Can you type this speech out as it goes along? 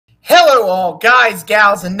Hello all, guys,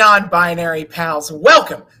 gals, and non-binary pals.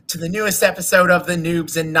 Welcome to the newest episode of the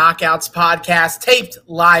Noobs and Knockouts podcast, taped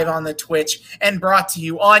live on the Twitch and brought to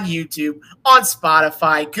you on YouTube, on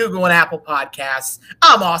Spotify, Google, and Apple Podcasts.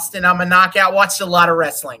 I'm Austin. I'm a knockout, watched a lot of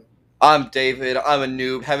wrestling. I'm David. I'm a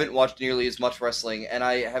noob, haven't watched nearly as much wrestling, and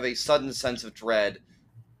I have a sudden sense of dread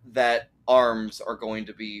that arms are going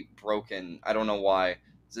to be broken. I don't know why.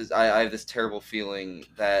 I have this terrible feeling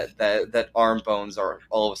that arm bones are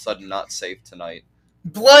all of a sudden not safe tonight.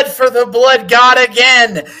 Blood for the blood god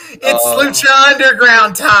again! It's Lucha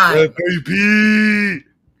Underground time! Baby!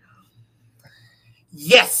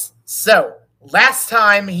 Yes, so last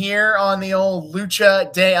time here on the old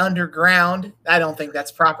Lucha de Underground, I don't think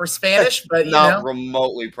that's proper Spanish, but you not know.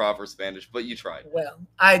 remotely proper Spanish, but you tried. Well,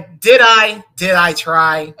 did I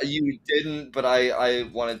try? You didn't, but I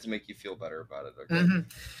wanted to make you feel better about it. Okay. Mm-hmm.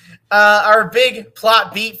 Our big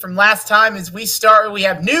plot beat from last time is we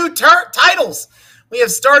have new titles. We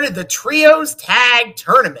have started the Trios Tag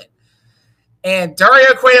Tournament. And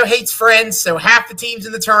Dario hates friends, so half the teams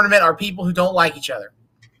in the tournament are people who don't like each other.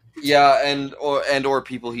 Yeah, or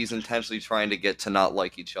people he's intentionally trying to get to not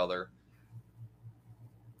like each other.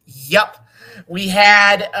 Yep. We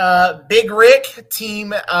had Big Rick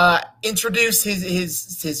team introduce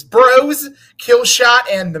his bros, Killshot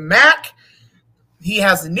and the Mac. He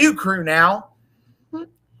has a new crew now.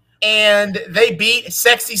 And they beat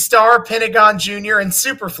Sexy Star, Pentagon Jr., and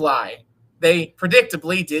Superfly. They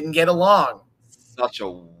predictably didn't get along. Such a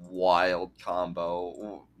wild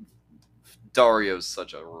combo. Dario's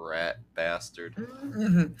such a rat bastard.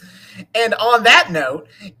 Mm-hmm. And on that note,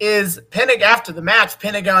 after the match,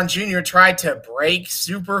 Pentagon Jr. tried to break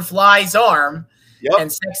Superfly's arm,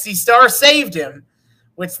 and Sexy Star saved him,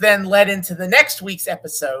 which then led into the next week's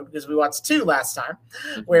episode, because we watched 2 last time,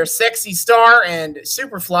 where Sexy Star and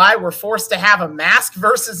Superfly were forced to have a mask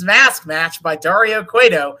versus mask match by Dario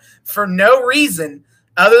Cueto for no reason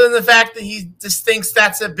other than the fact that he just thinks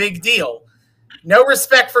that's a big deal. No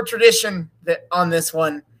respect for tradition on this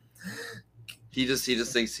one. He just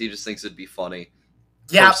thinks it'd be funny.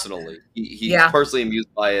 Yep. Personally, he's personally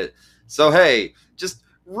amused by it. So hey, just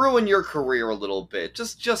ruin your career a little bit,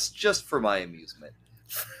 just for my amusement.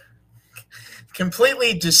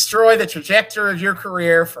 Completely destroy the trajectory of your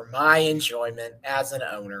career for my enjoyment as an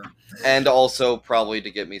owner, and also probably to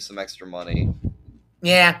get me some extra money.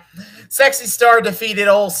 Yeah. Sexy Star defeated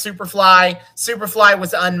old Superfly. Superfly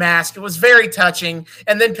was unmasked. It was very touching.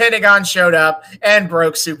 And then Pentagon showed up and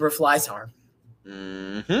broke Superfly's arm.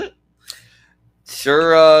 Mm-hmm.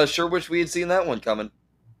 Sure wish we had seen that one coming.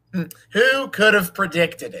 Who could have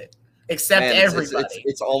predicted it? Except everybody.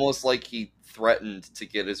 It's almost like he threatened to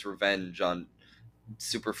get his revenge on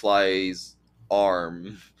Superfly's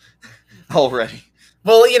arm already.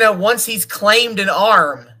 Well, once he's claimed an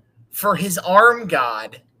arm for his arm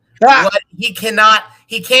god, he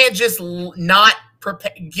can't just not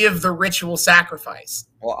give the ritual sacrifice.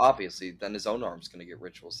 Well, obviously, then his own arm's going to get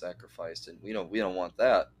ritual sacrificed, and we don't want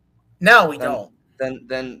that. No, we don't.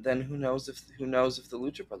 Then who knows if the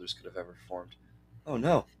Lucha brothers could have ever formed? Oh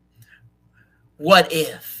no! What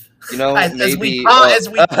if? As we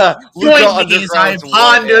join these, I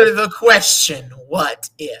ponder the question: what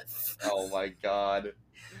if? Oh my god!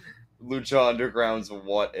 Lucha Underground's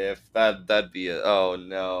what if? That'd be it. Oh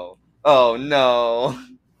no. Oh no.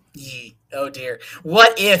 Oh dear.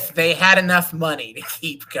 What if they had enough money to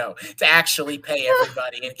to actually pay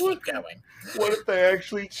everybody and keep going? What if they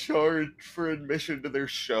actually charged for admission to their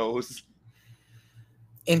shows?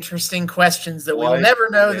 Interesting questions that we'll never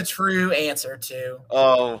know the true answer to.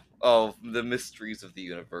 Oh, the mysteries of the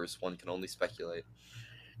universe. One can only speculate.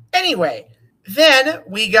 Anyway, then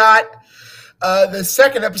we got the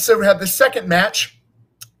second episode. We had the second match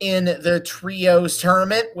in the Trios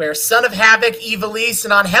tournament where Son of Havoc, Ivelisse,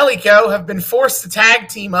 and Angelico have been forced to tag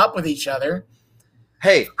team up with each other.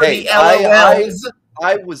 Hey, I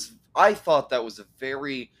thought that was a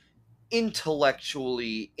very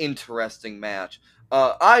intellectually interesting match.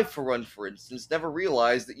 I, for instance, never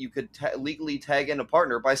realized that you could legally tag in a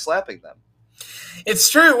partner by slapping them. It's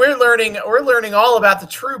true. We're learning all about the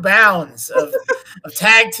true bounds of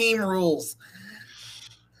tag team rules.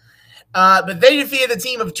 But they defeated the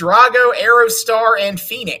team of Drago, Aerostar, and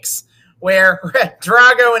Phoenix, where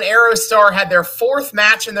Drago and Aerostar had their 4th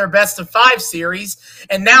match in their best-of-5 series,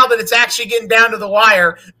 and now that it's actually getting down to the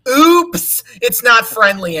wire, oops, it's not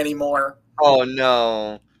friendly anymore. Oh,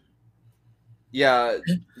 no. Yeah,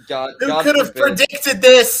 God Who could have predicted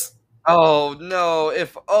this? Oh, no,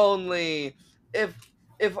 if only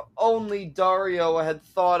Dario had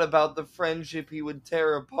thought about the friendship he would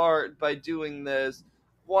tear apart by doing this.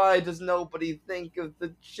 Why does nobody think of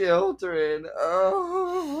the children?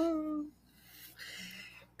 Oh.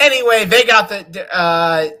 Anyway, they got the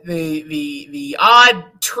odd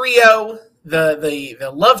trio,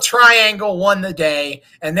 the love triangle won the day,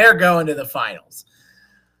 and they're going to the finals.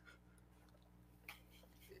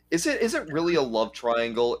 Is it really a love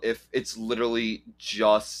triangle if it's literally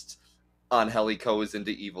just Angelico is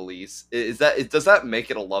into Evilise? Does that make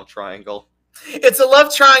it a love triangle? It's a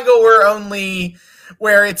love triangle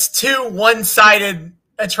where it's two one-sided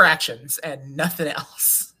attractions and nothing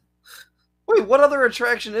else. Wait, what other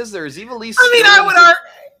attraction is there? Is Evilise?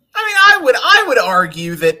 I would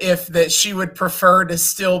argue that she would prefer to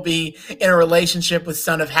still be in a relationship with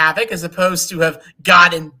Son of Havoc as opposed to have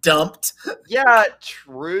gotten dumped. Yeah,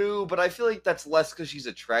 true, but I feel like that's less because she's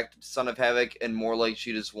attracted to Son of Havoc and more like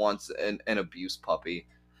she just wants an abuse puppy.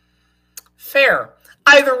 Fair.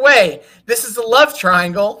 Either way, this is a love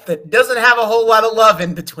triangle that doesn't have a whole lot of love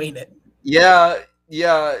in between it. Yeah,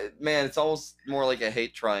 man, it's almost more like a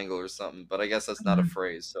hate triangle or something, but I guess that's not a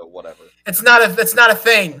phrase, so whatever. It's not a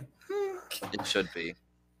thing. It should be.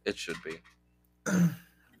 It should be.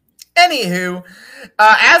 Anywho,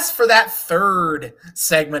 as for that third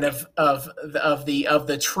segment of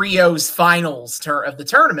the trios finals of the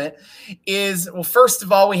tournament first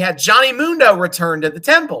of all, we had Johnny Mundo return to the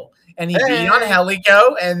temple, and he beat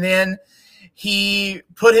Angelico, and then he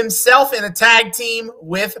put himself in a tag team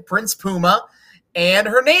with Prince Puma and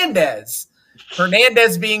Hernandez.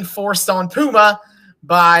 Hernandez being forced on Puma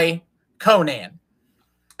by Conan.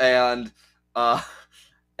 And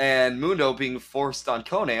Mundo being forced on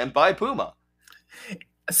Conan by Puma.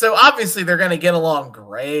 So obviously they're going to get along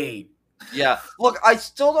great. Yeah. Look, I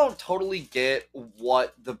still don't totally get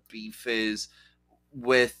what the beef is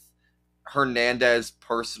with Hernandez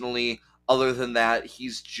personally, other than that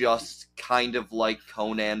he's just kind of like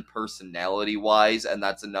Conan personality-wise, and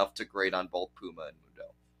that's enough to grate on both Puma and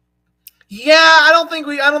Mundo. Yeah,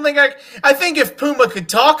 I think if Puma could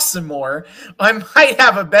talk some more, I might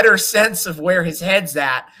have a better sense of where his head's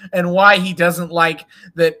at and why he doesn't like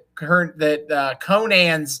that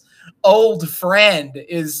Conan's old friend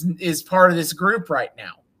is part of this group right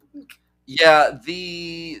now. Yeah,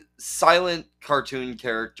 the silent cartoon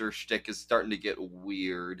character shtick is starting to get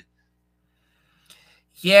weird.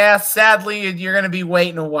 Yeah, sadly, you're going to be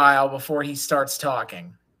waiting a while before he starts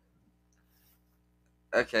talking.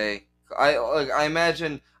 Okay. I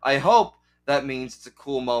imagine, I hope that means it's a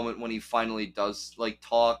cool moment when he finally does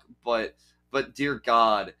talk, but dear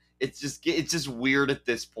God, it's just weird at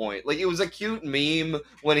this point. Like, it was a cute meme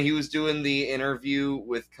when he was doing the interview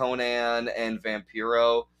with Conan and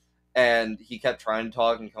Vampiro, and he kept trying to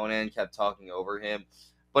talk and Conan kept talking over him.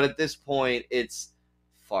 But at this point,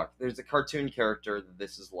 there's a cartoon character that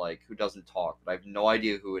this is like who doesn't talk, but I have no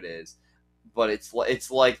idea who it is. But it's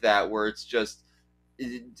like that, where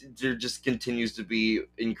there just continues to be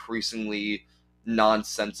increasingly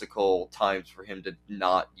nonsensical times for him to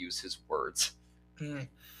not use his words.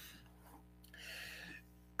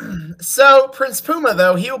 So Prince Puma,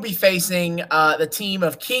 though, he'll be facing the team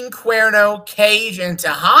of King Cuerno, Cage, and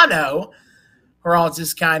Tejano. We're all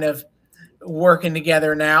just kind of working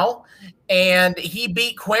together now. And he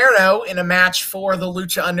beat Cuerno in a match for the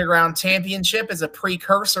Lucha Underground Championship as a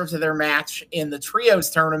precursor to their match in the Trios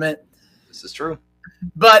tournament. This is true.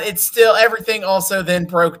 But it's still, everything also then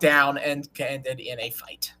broke down and ended in a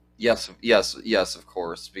fight. Yes, of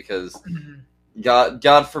course, because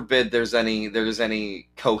God forbid there's any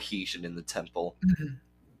cohesion in the temple.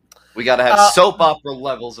 We gotta have soap opera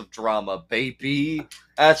levels of drama, baby.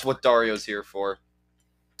 That's what Dario's here for.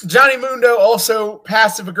 Johnny Mundo also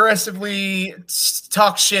passive-aggressively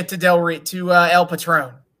talks shit to El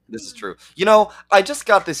Patron. This is true. You know, I just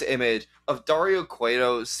got this image of Dario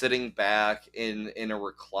Cueto sitting back in a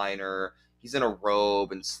recliner. He's in a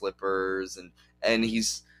robe and slippers, and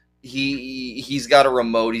he's got a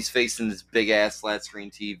remote. He's facing this big-ass flat-screen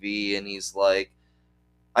TV, and he's like,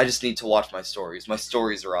 I just need to watch my stories. My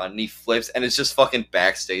stories are on. And he flips, and it's just fucking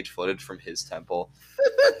backstage footage from his temple.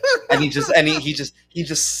 And he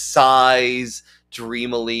just sighs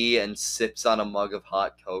dreamily and sips on a mug of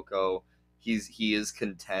hot cocoa. He is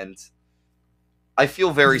content. I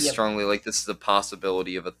feel very strongly like this is a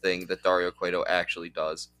possibility of a thing that Dario Cueto actually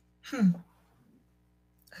does.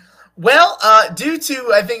 Well, due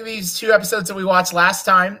to, I think, these two episodes that we watched last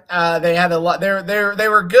time, they had a lot. They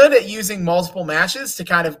were good at using multiple matches to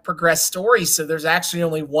kind of progress stories. So there's actually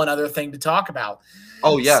only one other thing to talk about.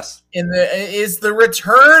 Oh yes, is the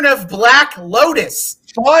return of Black Lotus.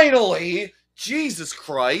 Finally, Jesus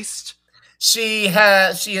Christ! She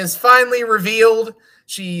has finally revealed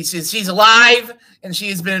She's alive, and she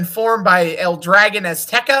has been informed by El Dragon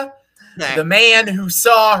Azteca, the man who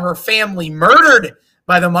saw her family murdered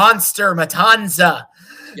by the monster Matanza.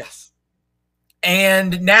 Yes.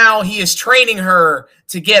 And now he is training her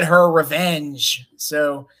to get her revenge.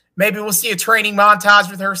 So maybe we'll see a training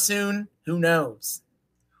montage with her soon. Who knows?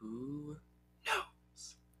 Who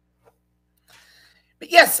knows?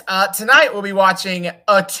 But yes, tonight we'll be watching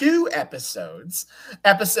 2 episodes.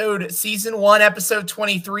 Season 1, episode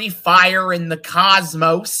 23, Fire in the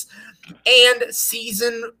Cosmos. And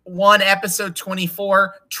season 1, episode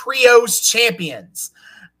 24, Trios Champions.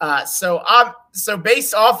 So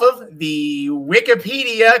based off of the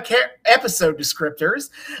Wikipedia episode descriptors,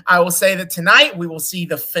 I will say that tonight we will see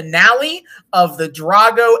the finale of the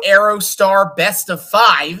Drago Aerostar Best of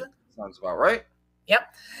 5. Sounds about right.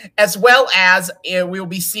 Yep. As well as we will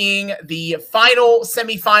be seeing the final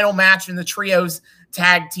semifinal match in the Trios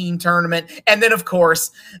Tag Team Tournament. And then, of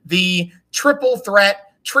course, the triple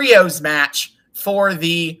threat Trios match for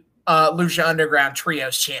the Lucha Underground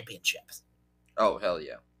Trios Championships. Oh, hell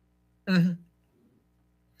yeah. Mm-hmm.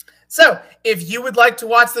 So, if you would like to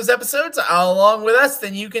watch those episodes along with us,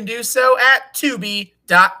 then you can do so at tubi.tv.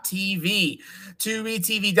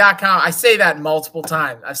 TubiTV.com. I say that multiple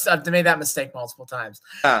times. I've made that mistake multiple times.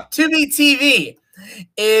 Tubi TV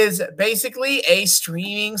is basically a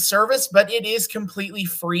streaming service, but it is completely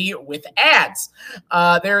free with ads.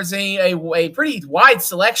 There's a pretty wide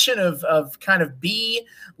selection of kind of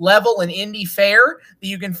B-level and indie fare that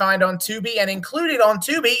you can find on Tubi, and included on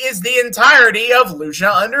Tubi is the entirety of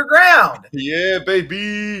Lucha Underground. Yeah,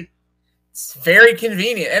 baby. It's very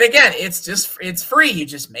convenient. And again, it's free. You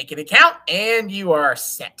just make an account and you are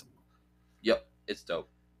set. Yep, it's dope.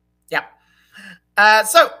 Yep.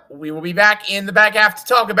 So we will be back in the back half to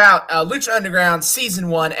talk about Lucha Underground Season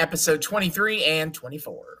 1, Episode 23 and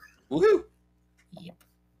 24. Woohoo! Yep.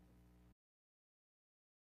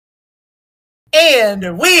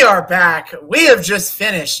 And we are back. We have just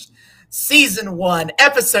finished Season 1,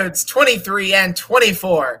 Episodes 23 and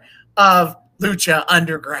 24 of Lucha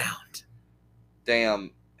Underground.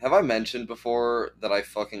 Damn, have I mentioned before that I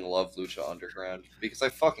fucking love Lucha Underground? Because I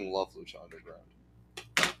fucking love Lucha Underground.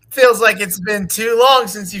 Feels like it's been too long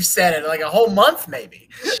since you've said it, like a whole month maybe.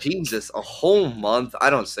 Jesus, a whole month? I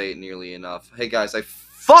don't say it nearly enough. Hey guys, I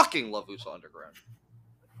fucking love Lucha Underground.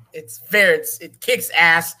 It kicks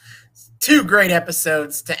ass. 2 great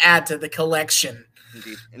episodes to add to the collection.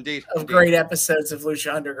 Indeed. Of great episodes of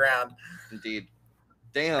Lucha Underground. Indeed.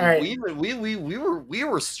 Damn, right. we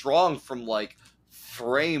were strong from like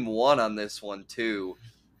frame 1 on this one too.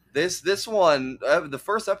 This one, the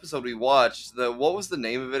first episode we watched, what was the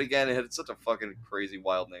name of it again? It had such a fucking crazy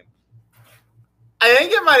wild name. I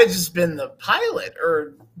think it might have just been the pilot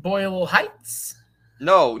or Boyle Heights.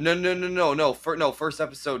 No. First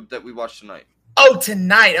episode that we watched tonight. Oh,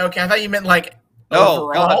 tonight. Okay, I thought you meant like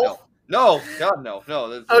overall. God, no.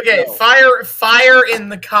 Okay, no. Fire in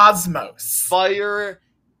the Cosmos. Fire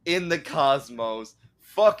in the Cosmos.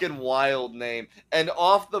 Fucking wild name. And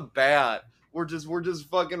off the bat, we're just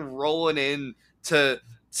fucking rolling in to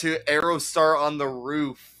Aerostar on the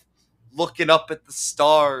roof, looking up at the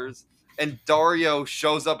stars, and Dario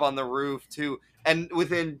shows up on the roof too. And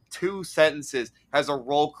within 2 sentences, has a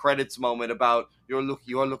roll credits moment about you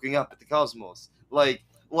are looking up at the cosmos. Like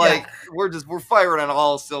we're firing on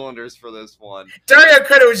all cylinders for this one. Dario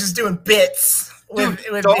Cutter was just doing bits with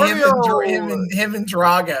him and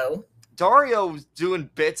Drago. Dario's doing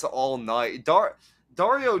bits all night.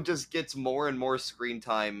 Dario just gets more and more screen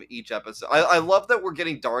time each episode. I love that we're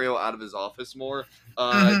getting Dario out of his office more.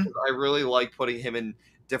 I really like putting him in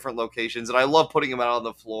different locations, and I love putting him out on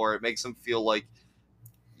the floor. It makes him feel like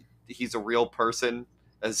he's a real person,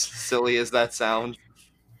 as silly as that sounds.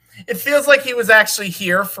 It feels like he was actually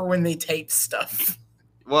here for when they taped stuff.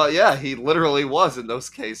 Well, yeah, he literally was in those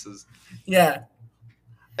cases. Yeah.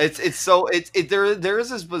 There is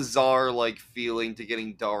this bizarre like feeling to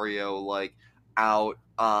getting Dario like out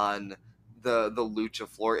on the lucha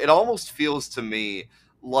floor. It almost feels to me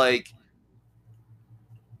like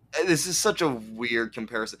this is such a weird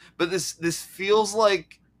comparison, but this feels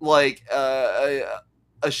like a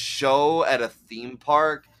show at a theme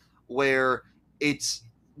park where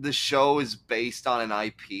the show is based on an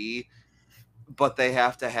IP, but they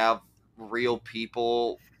have to have real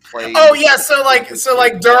people play. Oh yeah, so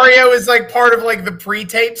Dario is like part of like the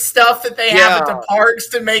pre-tape stuff that they have at the parks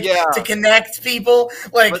to make to connect people,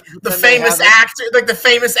 like the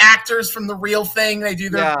famous actors from the real thing. They do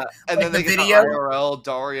and then they video. Get the IRL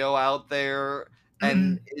Dario out there,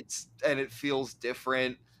 and it feels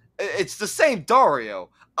different. It's the same Dario,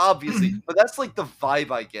 obviously, but that's like the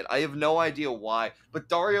vibe I get. I have no idea why, but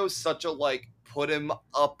Dario's such a like put him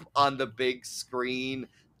up on the big screen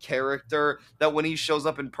character that when he shows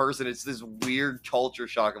up in person, it's this weird culture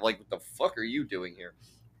shock of like, what the fuck are you doing here?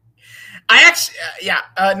 I actually,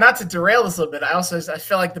 not to derail this a little bit. I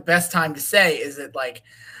feel like the best time to say is that like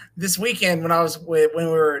this weekend when we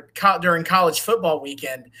were during college football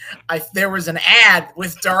weekend, there was an ad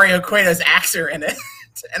with Dario Cueto's actor in it,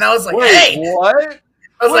 and I was like, wait, hey, what?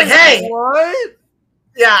 I was like, hey, what?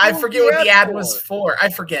 Yeah, I forget what the ad was for. I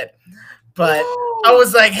forget, but I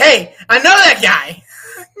was like, hey, I know that guy.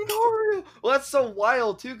 Well, that's so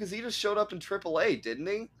wild too, because he just showed up in AAA, didn't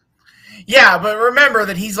he? Yeah, but remember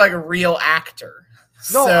that he's like a real actor.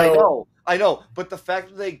 No, so, I know, but the fact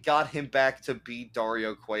that they got him back to be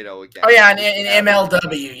Dario Cueto again. Oh yeah, in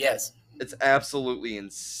MLW, yes. It's absolutely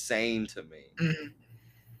insane to me. Mm-hmm.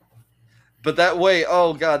 But that way,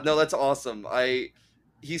 oh god, no, that's awesome.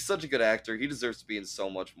 He's such a good actor. He deserves to be in so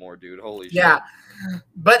much more, dude. Holy shit. Yeah.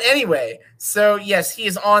 But anyway, so yes, he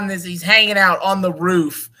is on this. He's hanging out on the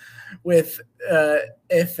roof with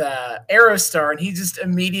Aerostar, and he just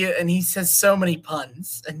and he says so many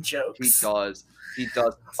puns and jokes. He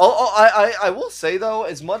does. I will say though,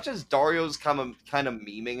 as much as Dario's kind of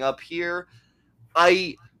memeing up here,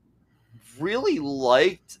 I really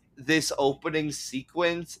liked this opening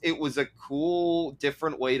sequence. It was a cool,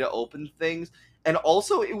 different way to open things, and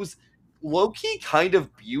also it was low-key kind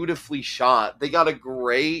of beautifully shot. They got a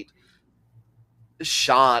great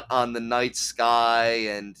shot on the night sky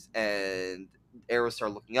and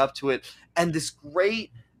Aerostar looking up to it, and this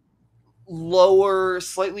great lower,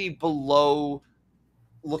 slightly below,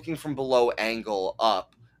 looking from below angle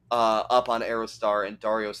up on Aerostar and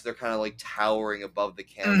Dario, so they're kind of like towering above the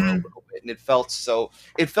camera a little bit, and it felt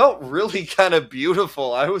really kind of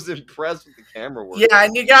beautiful. I was impressed with the camera work. Yeah,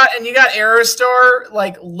 and you got Aerostar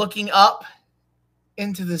like looking up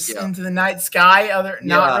into the night sky.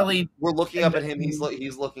 Not really. We're looking up at him. He's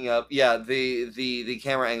looking up. Yeah, the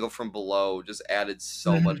camera angle from below just added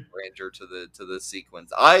so much grandeur to the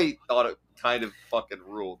sequence. I thought it kind of fucking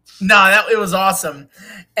ruled. No, it was awesome,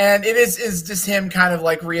 and it is just him kind of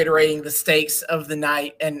like reiterating the stakes of the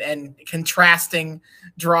night and contrasting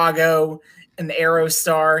Drago and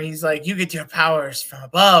Aerostar. He's like, you get your powers from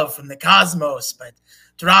above, from the cosmos, but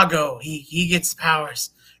Drago, he gets powers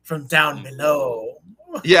from down below.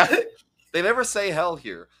 Yeah, they never say hell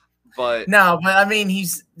here, but no, but I mean,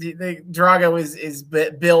 the Drago is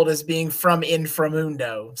billed as being from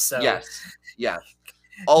Inframundo, so yes.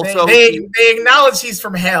 Also, they acknowledge he's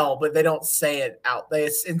from hell, but they don't say it out.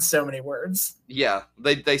 It's in so many words. Yeah,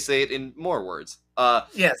 they say it in more words.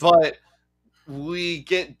 Yes, but we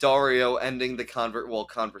get Dario ending the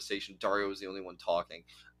conversation. Dario is the only one talking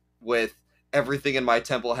with everything in my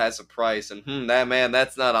temple has a price, and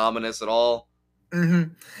that's not ominous at all.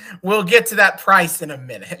 We'll get to that price in a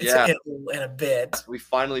minute. Yeah, in a bit. We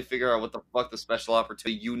finally figure out what the fuck the special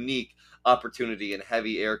opportunity, unique opportunity in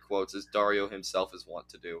heavy air quotes, as Dario himself is wont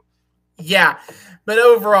to do. Yeah, but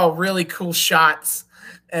overall, really cool shots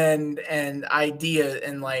and idea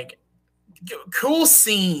and like cool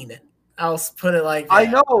scene. I'll put it like that. I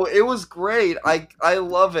know, it was great. I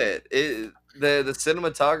love it. The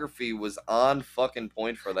cinematography was on fucking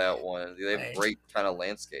point for that one. They have great kind of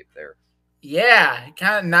landscape there. Yeah,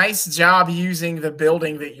 kind of nice job using the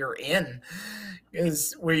building that you're in,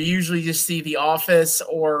 because we usually just see the office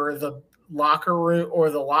or the locker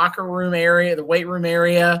room area, the weight room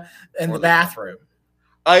area, and the bathroom.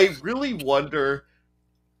 I really wonder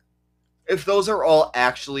if those are all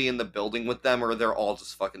actually in the building with them, or they're all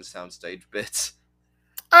just fucking soundstage bits.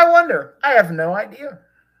 I wonder. I have no idea.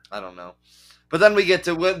 I don't know. But then we get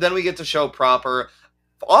to show proper.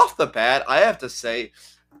 Off the bat, I have to say,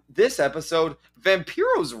 this episode,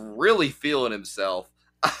 Vampiro's really feeling himself.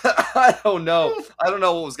 I don't know. I don't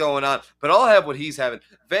know what was going on, but I'll have what he's having.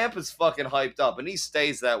 Vamp is fucking hyped up, and he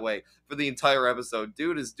stays that way for the entire episode.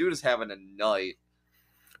 Dude is having a night.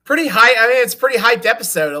 Pretty high. I mean, it's a pretty hyped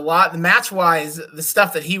episode. A lot, the match wise, the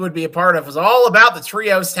stuff that he would be a part of was all about the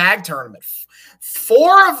trios tag tournament.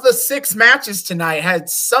 4 of the 6 matches tonight had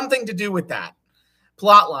something to do with that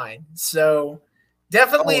plot line. So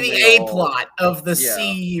definitely the A plot of the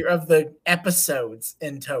C of the episodes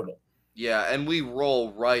in total. Yeah, and we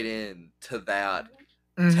roll right in to that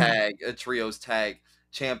a trios tag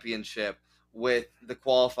championship with the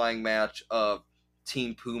qualifying match of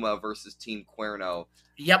Team Puma versus Team Cuerno.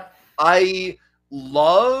 Yep. I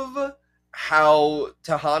love how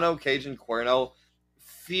Tejano, Cage, and Cuerno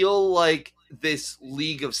feel like this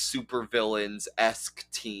League of Supervillains-esque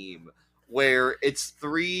team where it's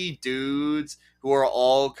 3 dudes who are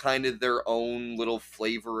all kind of their own little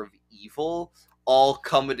flavor of evil, all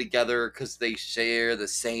coming together because they share the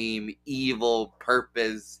same evil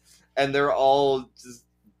purpose, and they're all just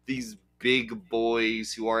these big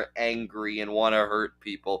boys who are angry and want to hurt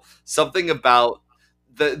people. Something about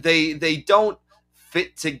they don't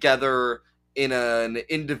fit together in an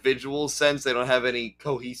individual sense. They don't have any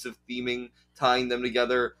cohesive theming tying them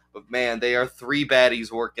together, but man, they are 3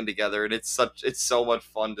 baddies working together, and it's so much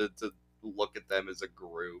fun to look at them as a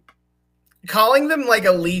group. Calling them like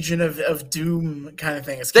a Legion of Doom kind of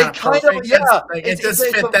thing is kind of perfect. Like, it does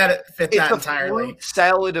fit that entirely. Fruit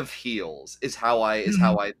salad of heels is how I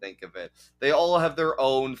think of it. They all have their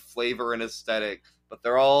own flavor and aesthetic, but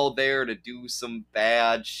they're all there to do some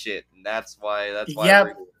bad shit, and that's why.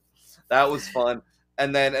 Yep. That was fun.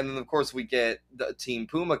 And then of course we get the Team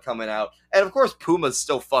Puma coming out, and of course Puma's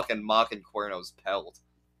still fucking mocking Cuerno's pelt.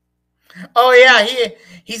 Oh yeah,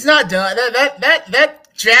 he's not done. That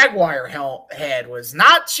Jaguar head was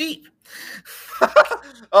not cheap.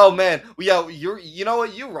 Oh man, yeah, you know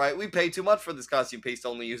what? You're right. We pay too much for this costume piece to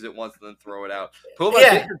only use it once and then throw it out. Puma,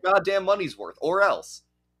 get your goddamn money's worth, or else.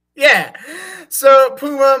 Yeah. So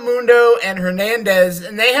Puma, Mundo, and Hernandez,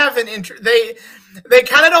 and they have they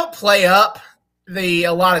kind of don't play up a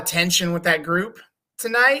lot of tension with that group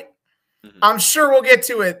tonight. Mm-hmm. I'm sure we'll get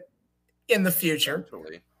to it in the future.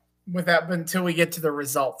 Totally. With that, until we get to the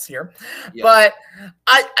results here. Yeah. But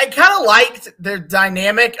I kind of liked the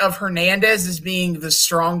dynamic of Hernandez as being the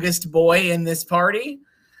strongest boy in this party.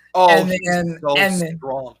 Oh, he's so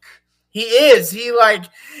strong. He is. He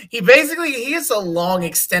has a long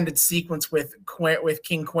extended sequence with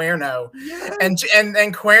King Cuerno. Yes. And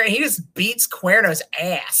Cuerno, he just beats Cuerno's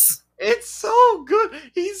ass. It's so good.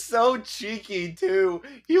 He's so cheeky, too.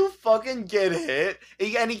 He'll fucking get hit.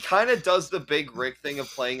 And he kind of does the Big Rick thing of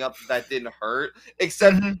playing up that didn't hurt.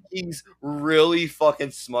 Except he's really fucking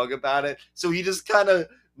smug about it. So he just kind of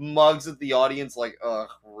mugs at the audience like, ugh,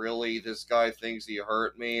 really? This guy thinks he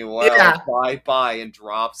hurt me? Well, bye-bye, and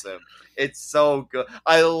drops him. It's so good.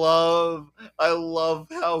 I love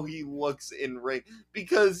how he looks in ring.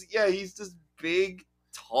 Because, yeah, he's this big,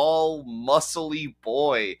 tall, muscly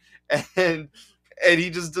boy. And he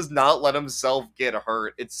just does not let himself get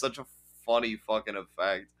hurt. It's such a funny fucking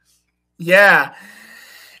effect. Yeah.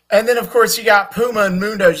 And then, of course, you got Puma and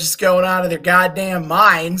Mundo just going out of their goddamn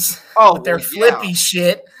minds with their flippy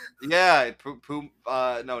shit. Yeah.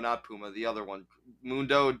 No, not Puma. The other one.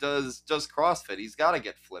 Mundo does CrossFit. He's got to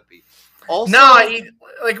get flippy. Also, no,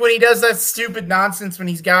 when he does that stupid nonsense when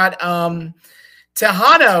he's got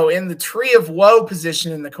Tejano in the Tree of Woe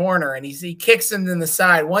position in the corner, and he kicks him in the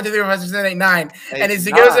side. 1, 2, 3, 4, 5, 6, 7, 8, 9. And as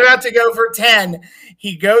he goes about to go for 10,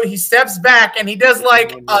 he steps back and he does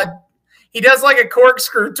like a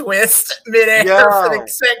corkscrew twist midair for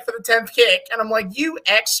the 10th kick. And I'm like, you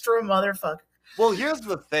extra motherfucker. Well, here's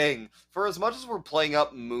the thing. For as much as we're playing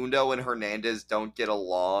up Mundo and Hernandez don't get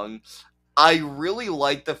along, I really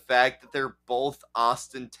like the fact that they're both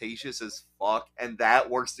ostentatious as fuck, and that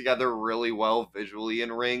works together really well visually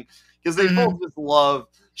in ring, because they both just love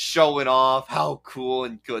showing off how cool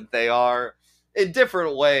and good they are in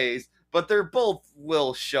different ways, but they're both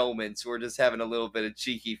little showmen who are just having a little bit of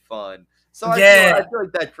cheeky fun. So I feel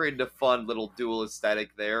like that created a fun little dual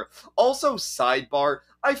aesthetic there. Also, sidebar,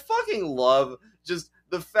 I fucking love just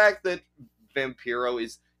the fact that Vampiro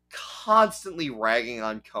is constantly ragging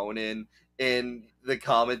on Conan in the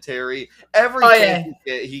commentary. Every chance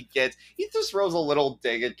he gets, he just throws a little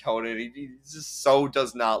dig at Conan. He just so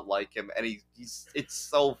does not like him, and it's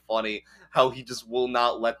so funny how he just will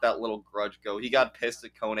not let that little grudge go. He got pissed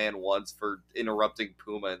at Conan once for interrupting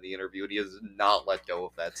Puma in the interview, and he has not let go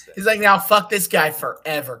of that stick. He's like, now fuck this guy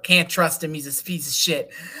forever. Can't trust him. He's a piece of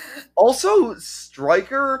shit. Also,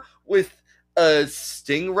 Stryker with a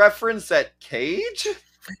Sting reference at Cage.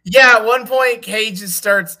 Yeah, at one point, Cage just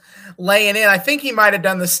starts laying in. I think he might have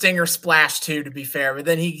done the Stinger splash too, to be fair. But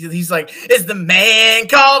then he's like, "Is the man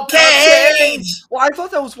called Cage?" Well, I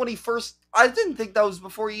thought that was when he first. I didn't think that was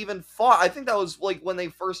before he even fought. I think that was like when they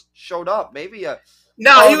first showed up. Maybe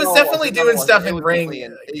No, he was definitely doing stuff in ring. That's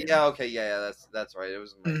right. It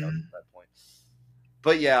was at that point.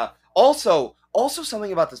 But yeah, also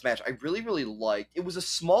something about this match I really, really liked. It was a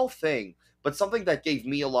small thing, but something that gave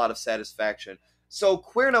me a lot of satisfaction. So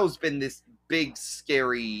Cuerno's been this big,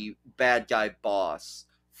 scary, bad guy boss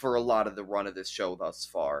for a lot of the run of this show thus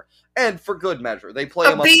far. And for good measure. They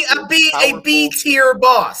play him up a B-tier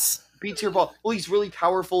boss. B-tier boss. Well, he's really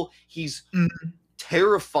powerful. He's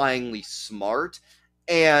terrifyingly smart.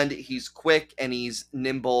 And he's quick and he's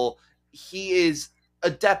nimble. He is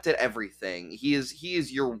adept at everything. He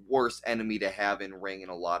is your worst enemy to have in ring in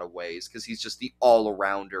a lot of ways, because he's just the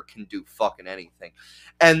all-arounder, can do fucking anything.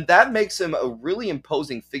 And that makes him a really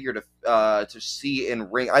imposing figure to see in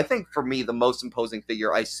ring. I think for me, the most imposing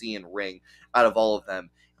figure I see in ring out of all of them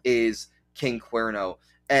is King Cuerno.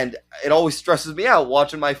 And it always stresses me out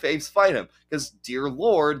watching my faves fight him, because dear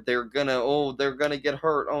Lord, they're gonna get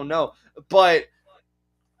hurt. Oh no. But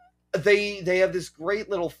they have this great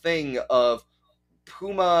little thing of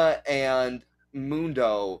Puma and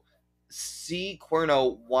Mundo see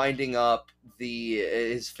Cuerno winding up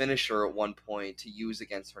his finisher at one point to use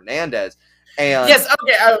against Hernandez. And yes,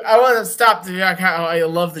 okay, I want to stop. I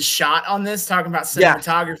love the shot on this, talking about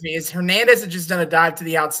cinematography. Is Hernandez had just done a dive to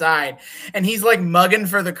the outside, and he's like mugging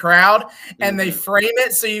for the crowd, and they frame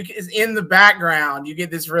it so in the background you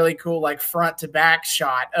get this really cool like front to back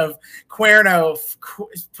shot of Cuerno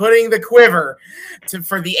putting the quiver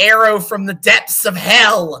for the arrow from the depths of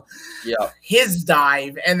hell. Yeah, his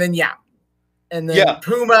dive, and then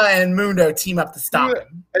Puma and Mundo team up to stop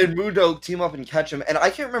him. And Mundo team up and catch him. And I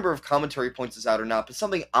can't remember if commentary points this out or not, but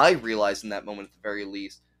something I realized in that moment at the very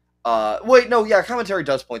least. Commentary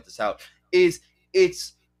does point this out.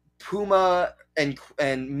 It's Puma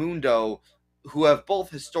and Mundo, who have both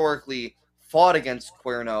historically fought against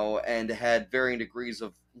Cuerno and had varying degrees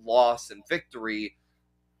of loss and victory,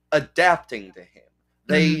 adapting to him.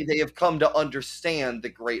 They have come to understand the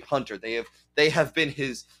great hunter. They have been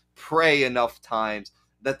his prey enough times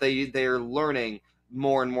that they're learning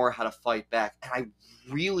more and more how to fight back. And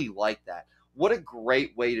I really like that. What a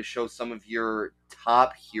great way to show some of your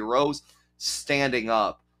top heroes standing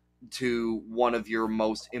up to one of your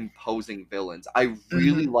most imposing villains. I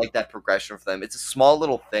really like that progression for them. It's a small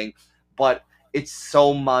little thing, but it's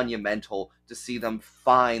so monumental to see them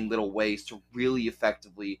find little ways to really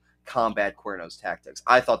effectively combat Cuerno's tactics.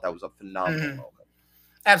 I thought that was a phenomenal moment.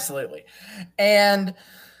 Absolutely. And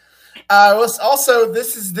was also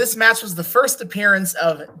this match was the first appearance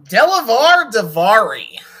of Delavar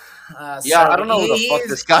Daivari. I don't know who the fuck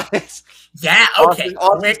this guy is. Yeah, okay.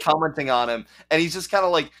 Austin's commenting on him, and he's just kind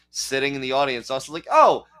of like sitting in the audience. Austin's like,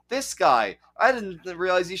 "Oh, this guy. I didn't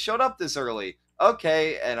realize he showed up this early."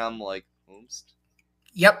 Okay, and I'm like, "Oops."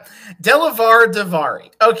 Yep, Delavar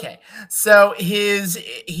Daivari. Okay, so his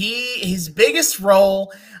biggest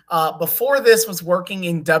role before this was working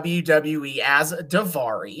in WWE as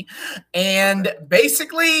Daivari, and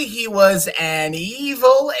basically he was an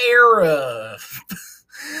evil Arab.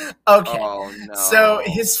 Okay, oh, no. So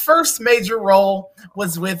his first major role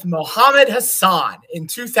was with Muhammad Hassan in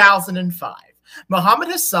 2005. Muhammad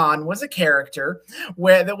Hassan was a character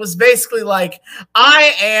that was basically like,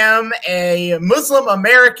 I am a Muslim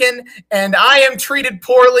American and I am treated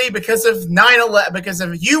poorly because of 9/11, because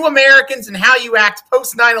of you Americans and how you act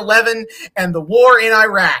post 9/11 and the war in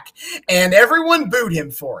Iraq. And everyone booed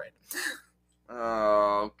him for it.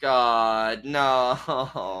 Oh, God,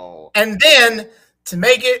 no. And then to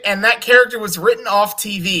make it, and that character was written off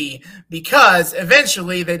TV because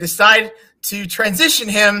eventually they decided to transition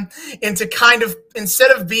him into kind of, instead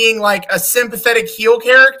of being like a sympathetic heel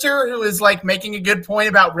character who is like making a good point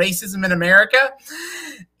about racism in America,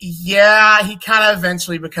 he kind of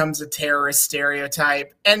eventually becomes a terrorist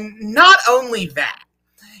stereotype. And not only that,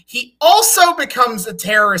 he also becomes a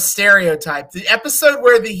terrorist stereotype. The episode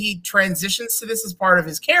where he transitions to this as part of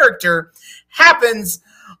his character happens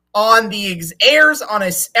airs on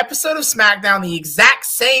an episode of SmackDown the exact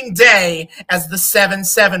same day as the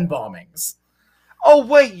 7/7 bombings. Oh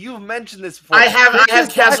wait, you've mentioned this before. I have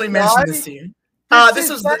casually mentioned this to you. This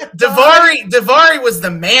was Daivari. Daivari was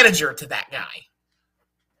the manager to that guy.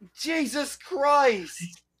 Jesus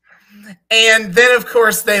Christ! And then, of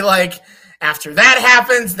course, after that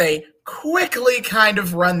happens, they quickly kind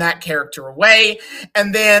of run that character away.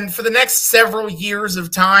 And then for the next several years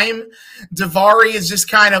of time, Daivari is just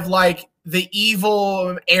kind of like the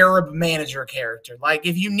evil Arab manager character. Like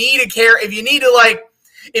if you need to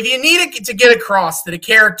get across that a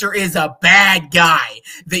character is a bad guy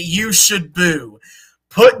that you should boo,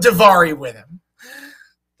 put Daivari with him.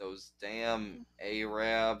 Those damn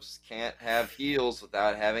Arabs can't have heels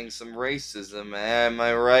without having some racism. Am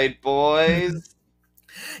I right, boys?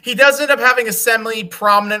 He does end up having a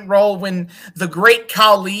semi-prominent role when the Great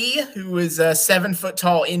Khali, who is a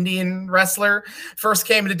 7-foot-tall Indian wrestler, first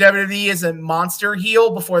came into WWE as a monster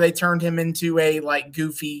heel before they turned him into a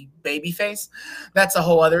goofy babyface. That's a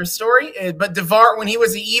whole other story. But Daivari, when he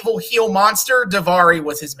was an evil heel monster, Daivari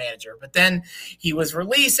was his manager. But then he was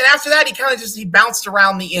released, and after that, he bounced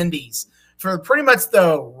around the indies for pretty much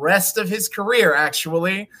the rest of his career,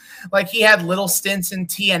 actually. Like, he had little stints in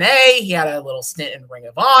TNA, he had a little stint in Ring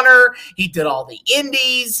of Honor, he did all the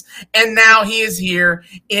indies, and now he is here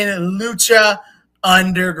in Lucha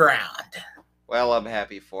Underground. Well, I'm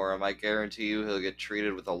happy for him. I guarantee you he'll get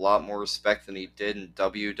treated with a lot more respect than he did in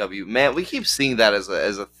WWE. Man, we keep seeing that as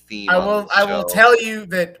a theme. I will tell you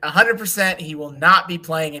that 100% he will not be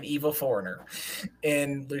playing an evil foreigner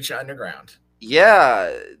in Lucha Underground.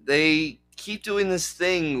 Yeah, they keep doing this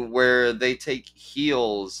thing where they take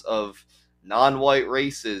heels of non-white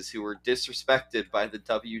races who were disrespected by the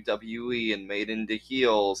WWE and made into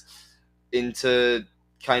heels into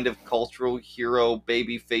kind of cultural hero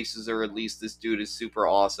baby faces, or at least this dude is super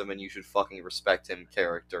awesome and you should fucking respect him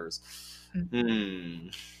characters. Anyway,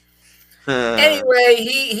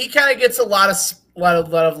 he kind of gets a lot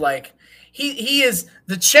of like he is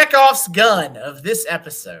the Chekhov's gun of this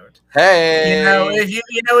episode. Hey,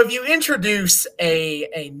 if you introduce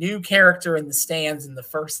a new character in the stands in the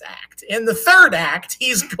first act, in the third act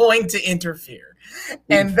he's going to interfere,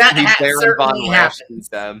 and that certainly happens.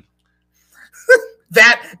 Them.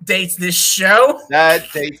 That dates this show.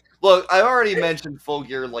 Look, I've already mentioned Full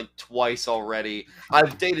Gear like twice already.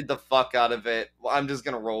 I've dated the fuck out of it. I'm just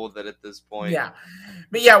gonna roll with it at this point. Yeah,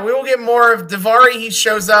 but yeah, we will get more of Daivari. He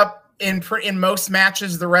shows up in most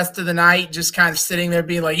matches the rest of the night, just kind of sitting there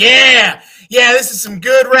being like, yeah, this is some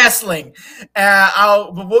good wrestling.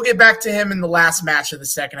 But we'll get back to him in the last match of the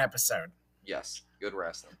second episode. Yes, good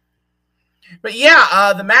wrestling. But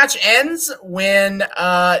yeah, the match ends when,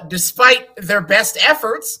 despite their best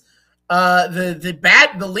efforts,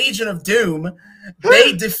 the Legion of Doom,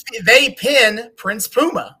 they pin Prince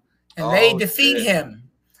Puma, and they defeat him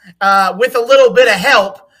with a little bit of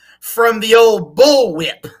help from the old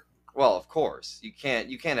bullwhip. Well, of course, you can't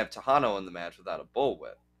have Tejano in the match without a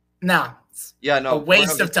bullwhip. No, a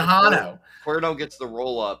waste of Tejano. Cuerno gets the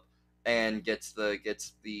roll up and gets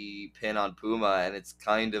the pin on Puma, and it's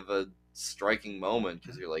kind of a striking moment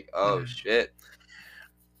because you're like, oh shit.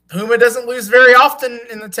 Puma doesn't lose very often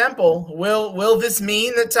in the temple. Will this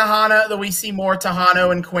mean that we see more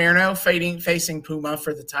Tejano and Cuerno facing Puma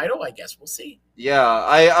for the title? I guess we'll see. Yeah,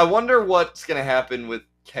 I wonder what's gonna happen with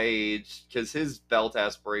Cage, because his belt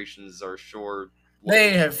aspirations are sure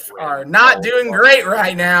are not doing great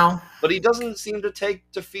right now. But he doesn't seem to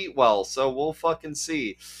take defeat well, so we'll fucking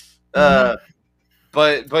see.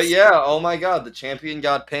 But yeah, oh my god, the champion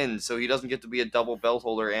got pinned, so he doesn't get to be a double belt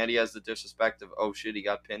holder, and he has the disrespect of, oh shit, he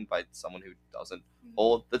got pinned by someone who doesn't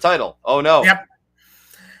hold the title. Oh no. Yep.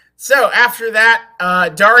 So after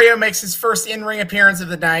that, Dario makes his first in-ring appearance of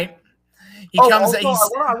the night. I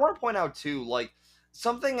want to point out too, like,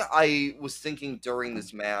 something I was thinking during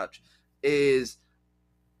this match is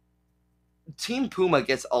Team Puma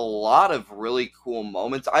gets a lot of really cool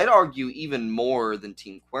moments. I'd argue even more than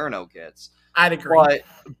Team Cuerno gets. I'd agree.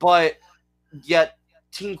 But yet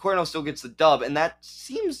Team Cuerno still gets the dub, and that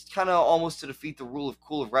seems kind of almost to defeat the rule of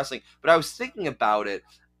cool of wrestling. But I was thinking about it,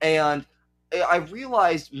 and I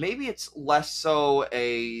realized maybe it's less so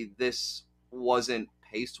this wasn't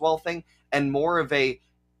paced well thing, and more of a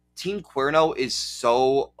Team Cuerno is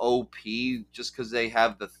so OP just because they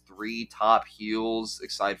have the 3 top heels,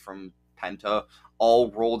 aside from Penta,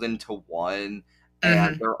 all rolled into one.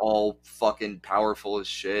 And they're all fucking powerful as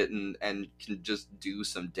shit and can just do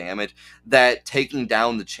some damage, that taking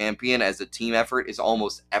down the champion as a team effort is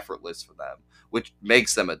almost effortless for them, which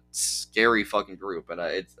makes them a scary fucking group. And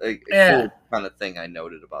it's a cool kind of thing I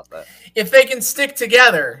noted about that. If they can stick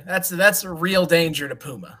together, that's a real danger to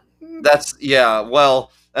Puma. That's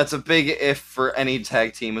a big if for any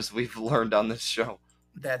tag team, as we've learned on this show.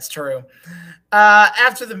 That's true.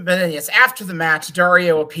 After the match,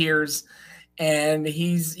 Dario appears. And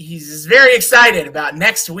he's very excited about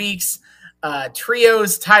next week's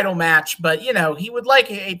trios title match, but he would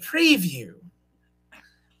like a preview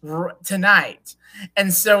tonight.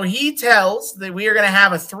 And so he tells that we are going to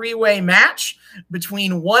have a 3-way match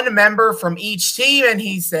between one member from each team, and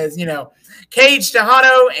he says, Cage,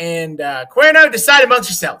 Tejano, and Cuerno, decide amongst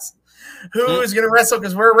yourselves who's going to wrestle,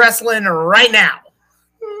 because we're wrestling right now.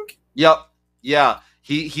 Yep. Yeah.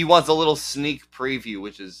 He wants a little sneak preview,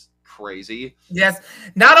 which is crazy. Yes,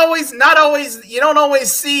 not always. You don't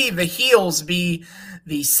always see the heels be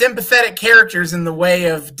the sympathetic characters in the way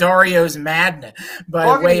of Dario's madness,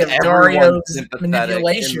 by way of Dario's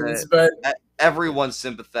manipulations. But everyone's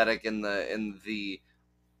sympathetic in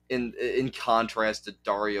contrast to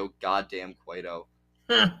Dario goddamn Cueto.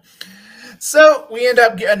 So we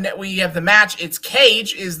have the match. It's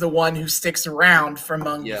Cage is the one who sticks around from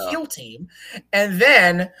among the heel team, and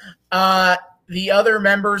then the other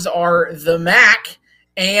members are the Mac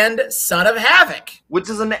and Son of Havoc. Which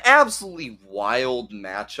is an absolutely wild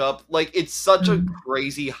matchup. Like, it's such a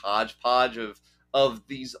crazy hodgepodge of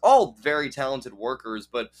these all very talented workers,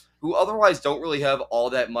 but who otherwise don't really have all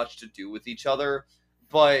that much to do with each other.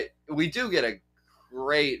 But we do get a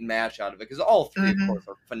great match out of it, because all three, of course,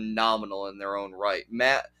 are phenomenal in their own right.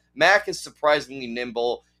 Mac is surprisingly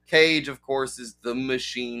nimble. Cage, of course, is the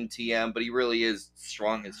machine TM, but he really is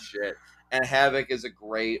strong as shit. And Havoc is a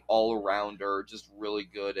great all-arounder, just really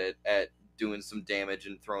good at doing some damage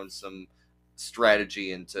and throwing some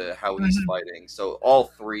strategy into how he's fighting. So all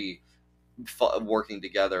three working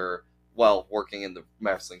together, well, working in the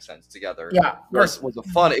wrestling sense together,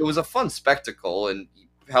 was a fun spectacle, and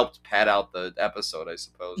helped pad out the episode, I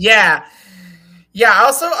suppose. Yeah.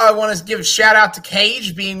 Also, I want to give a shout out to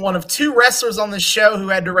Cage, being one of 2 wrestlers on this show who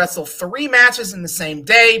had to wrestle 3 matches in the same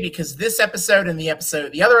day, because this episode and the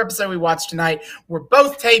other episode we watched tonight were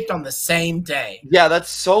both taped on the same day. Yeah, that's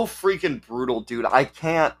so freaking brutal, dude. I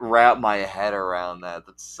can't wrap my head around that.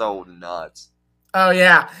 That's so nuts. Oh,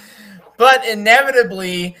 yeah. But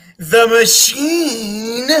inevitably, the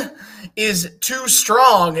machine is too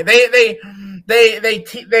strong. Then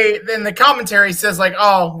the commentary says, like,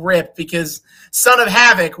 oh, rip, because Son of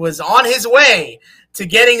Havoc was on his way to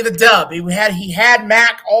getting the dub. He had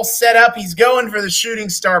Mac all set up. He's going for the shooting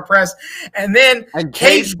star press, and then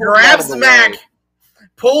Cage grabs Mac,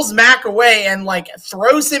 pulls Mac away, and like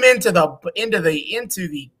throws him into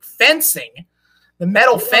the fencing. The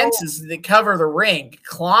metal fences that cover the ring,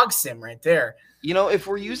 clogs him right there. You know, if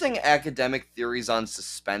we're using academic theories on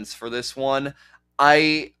suspense for this one,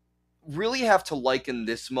 I really have to liken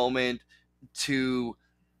this moment to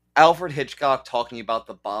Alfred Hitchcock talking about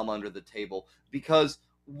the bomb under the table. Because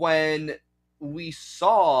when we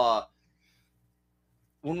saw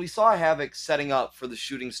Havoc setting up for the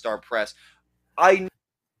shooting star press,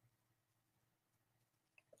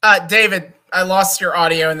 David, I lost your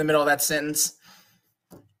audio in the middle of that sentence.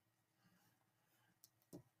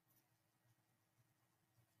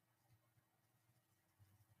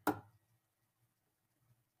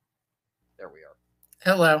 There we are.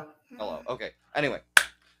 Hello. Okay. Anyway,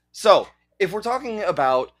 so if we're talking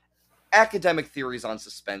about academic theories on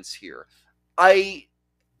suspense here, I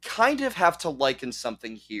kind of have to liken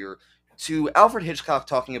something here to Alfred Hitchcock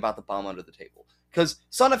talking about the bomb under the table. Because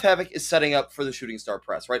Son of Havoc is setting up for the shooting star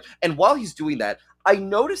press, right? And while he's doing that, I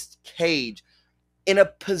noticed Cage in a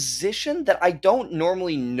position that I don't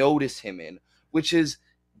normally notice him in, which is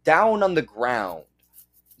down on the ground,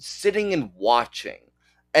 sitting and watching.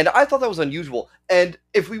 And I thought that was unusual. And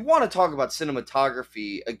if we want to talk about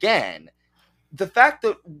cinematography again, the fact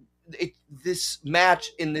that this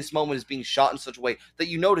match in this moment is being shot in such a way that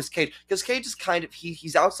you notice Cage, because Cage is kind of,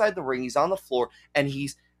 he's outside the ring, he's on the floor, and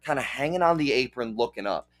he's kind of hanging on the apron looking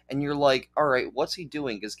up. And you're like, all right, what's he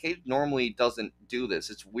doing? Because Cage normally doesn't do this.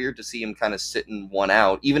 It's weird to see him kind of sitting one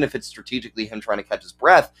out, even if it's strategically him trying to catch his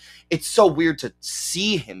breath. It's so weird to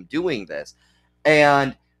see him doing this.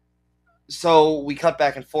 And so we cut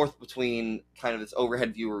back and forth between kind of this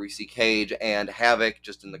overhead view where we see Cage and Havoc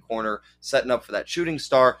just in the corner setting up for that shooting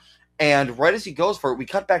star. And right as he goes for it, we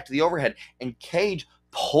cut back to the overhead, and Cage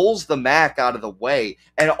pulls the Mac out of the way.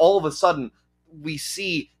 And all of a sudden, we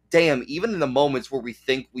see, damn, even in the moments where we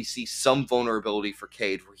think we see some vulnerability for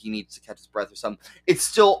Cage, where he needs to catch his breath or something, it's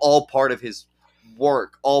still all part of his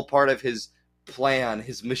work, all part of his plan,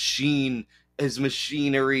 his machinery,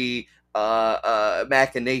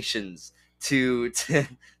 machinations to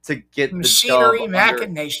get machinery the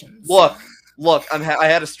machinations. Look, I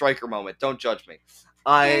had a striker moment. Don't judge me.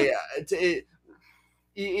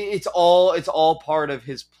 It's all part of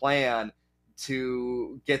his plan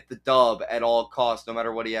to get the dub at all costs, no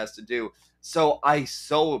matter what he has to do. So I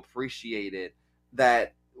so appreciated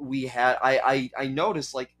that we had. I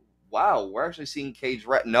noticed, like, wow, we're actually seeing Cage.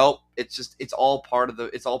 Nope, it's all part of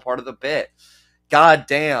the bit. God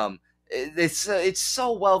damn. It's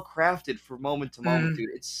so well crafted for moment to moment, dude.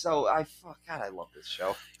 It's so I love this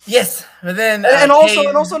show. Yes, but then and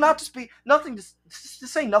also not to speak nothing to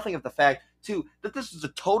say nothing of the fact too that this was a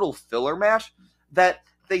total filler match that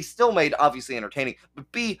they still made obviously entertaining,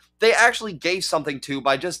 but B, they actually gave something to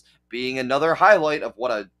by just being another highlight of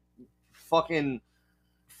what a fucking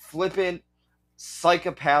flippant,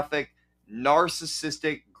 psychopathic,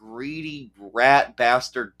 narcissistic, greedy rat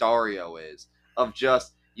bastard Dario is. Of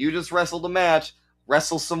just, you just wrestled a match,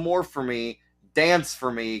 wrestle some more for me, dance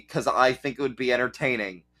for me, because I think it would be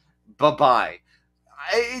entertaining. Bye-bye.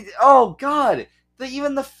 Oh, God.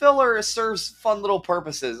 even the filler serves fun little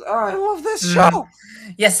purposes. Oh, I love this show.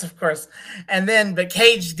 Yes, of course. And then, but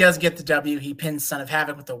Cage does get the W. He pins Son of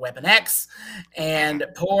Havoc with the Weapon X. And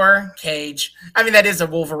poor Cage. I mean, that is a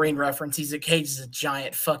Wolverine reference. Cage is a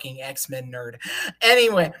giant fucking X-Men nerd.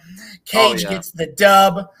 Anyway, Cage gets the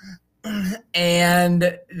dub.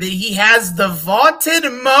 And he has the vaunted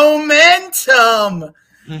momentum,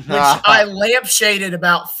 which I lampshaded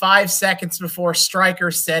about 5 seconds before Stryker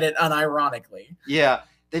said it unironically. Yeah,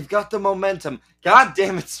 they've got the momentum. God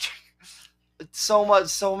damn it, Stryker.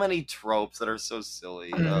 So many tropes that are so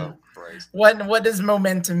silly. Oh, Christ. What does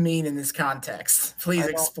momentum mean in this context? Please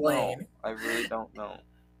explain. I really don't know.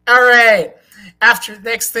 All right. After the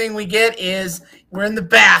next thing we get is we're in the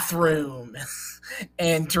bathroom.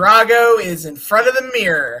 And Drago is in front of the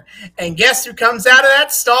mirror. And guess who comes out of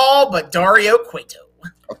that stall but Dario Cueto?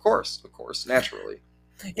 Of course, naturally.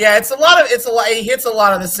 Yeah, he hits a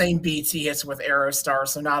lot of the same beats he hits with Aerostar,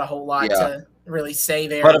 so not a whole lot to really say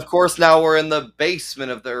there. But of course now we're in the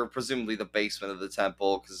basement of presumably the basement of the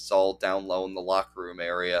temple, because it's all down low in the locker room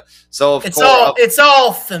area. So it's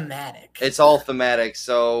all thematic. It's all thematic.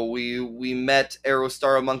 So we met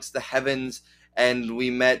Aerostar amongst the heavens, and we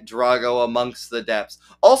met Drago amongst the depths.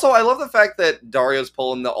 Also, I love the fact that Dario's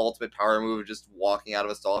pulling the ultimate power move of just walking out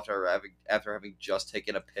of a stall after having just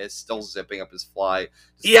taken a piss, still zipping up his fly,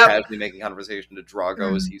 just casually making conversation to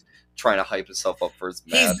Drago as he's trying to hype himself up for his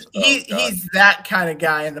match. He's that kind of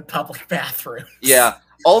guy in the public bathroom. Yeah.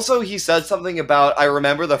 Also, he said something about, I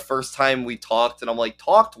remember the first time we talked, and I'm like,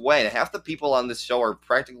 talked when? Half the people on this show are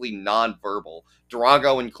practically non-verbal,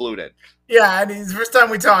 Drago included. Yeah, and it's the first time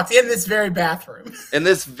we talked in this very bathroom. In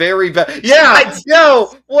this very what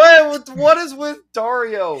is with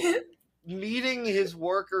Dario meeting his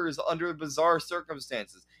workers under bizarre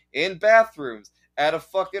circumstances in bathrooms at a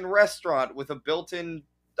fucking restaurant with a built-in.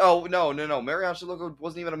 Oh no! Mariachi Loco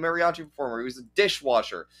wasn't even a mariachi performer. He was a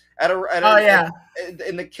dishwasher in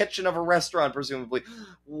the kitchen of a restaurant, presumably.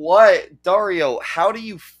 What, Dario? How do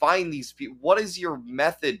you find these people? What is your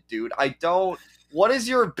method, dude? What is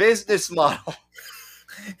your business model?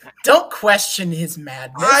 Don't question his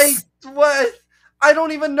madness. I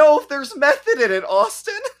don't even know if there's method in it,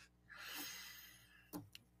 Austin.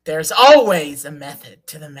 There's always a method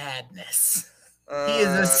to the madness. He is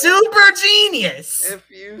a super genius.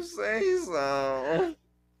 If you say so.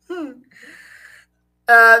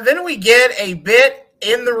 Then we get a bit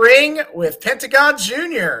in the ring with Pentagon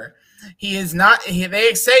Jr. He is not.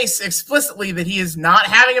 They say explicitly that he is not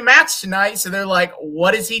having a match tonight. So they're like,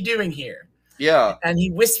 "What is he doing here?" Yeah. And he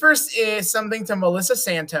whispers something to Melissa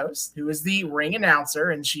Santos, who is the ring announcer,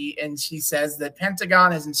 and she says that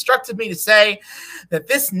Pentagon has instructed me to say that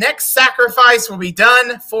this next sacrifice will be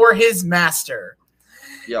done for his master.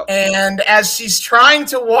 Yep. And as she's trying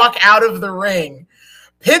to walk out of the ring,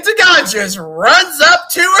 Pentagon just runs up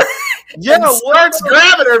to her and starts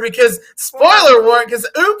grabbing her because, spoiler warning, because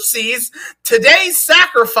oopsies, today's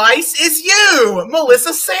sacrifice is you,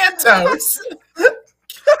 Melissa Santos.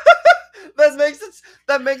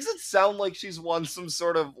 That makes it sound like she's won some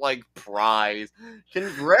sort of like prize.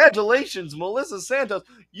 Congratulations, Melissa Santos.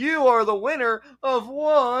 You are the winner of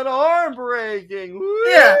one arm breaking. Woo!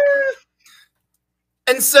 Yeah.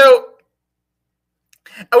 And so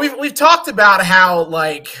we've talked about how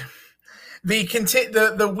like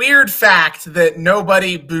the weird fact that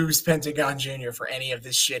nobody boos Pentagon Jr. for any of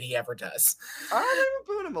this shit he ever does. I even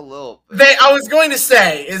booed him a little bit. I was going to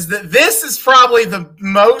say is that this is probably the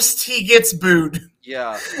most he gets booed.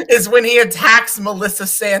 Yeah. Is when he attacks Melissa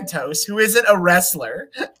Santos, who isn't a wrestler.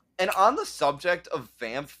 And on the subject of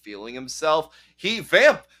Vamp feeling himself,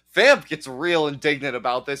 Vamp gets real indignant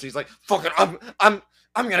about this. He's like, "Fuck it, I'm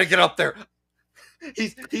gonna get up there."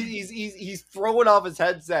 He's throwing off his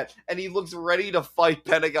headset, and he looks ready to fight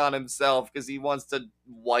Pentagon himself because he wants to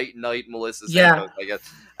white knight Melissa Santos, I guess.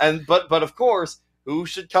 And but of course, who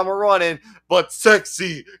should come a running but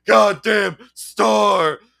sexy goddamn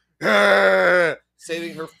Star,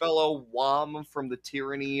 saving her fellow Wom from the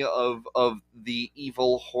tyranny of the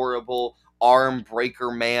evil, horrible arm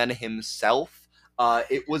breaker man himself.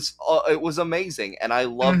 It was amazing, and I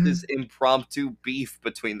loved this impromptu beef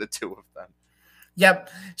between the two of them. Yep,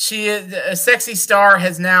 a sexy Star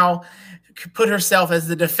has now put herself as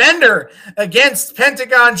the defender against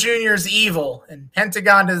Pentagon Jr.'s evil, and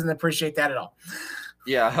Pentagon doesn't appreciate that at all.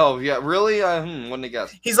 Yeah. Oh, yeah. Really? Wouldn't have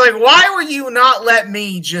guessed. He's like, "Why were you not let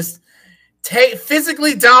me just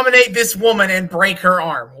physically dominate this woman and break her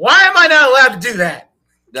arm? Why am I not allowed to do that?"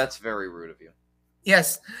 That's very rude of you.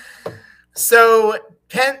 Yes. So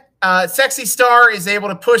Sexy Star is able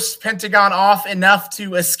to push Pentagon off enough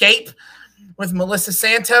to escape with Melissa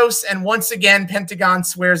Santos, and once again, Pentagon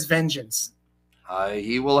swears vengeance.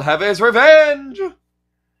 He will have his revenge!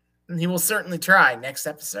 And he will certainly try next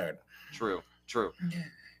episode. True.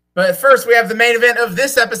 But first, we have the main event of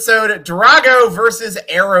this episode, Drago versus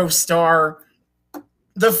Aerostar.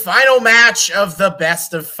 The final match of the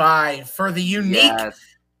best of 5 for the unique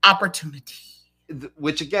opportunity.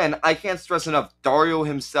 Which, again, I can't stress enough, Dario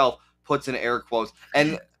himself puts in air quotes.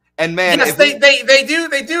 And man, yes,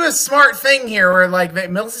 they do a smart thing here where like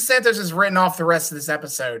Melissa Santos is written off the rest of this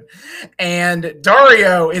episode, and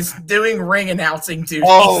Dario is doing ring announcing duties.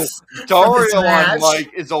 Oh, Dario on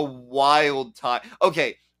mic is a wild time.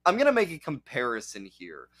 Okay, I'm gonna make a comparison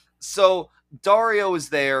here. So Dario is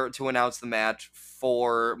there to announce the match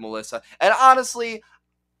for Melissa, and honestly,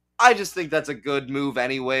 I just think that's a good move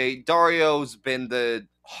anyway. Dario's been the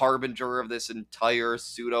harbinger of this entire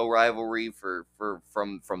pseudo rivalry from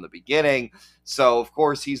the beginning, so of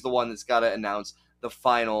course he's the one that's got to announce the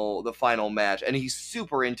final match, and he's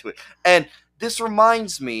super into it. And this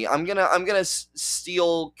reminds me, I'm gonna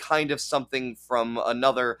steal kind of something from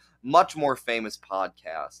another much more famous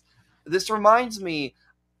podcast. This reminds me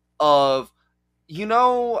of,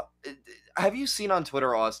 have you seen on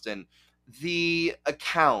Twitter, Austin, the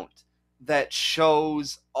account that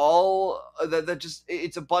shows all that just,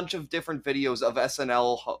 it's a bunch of different videos of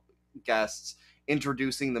SNL guests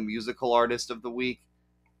introducing the musical artist of the week?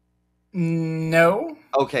 No.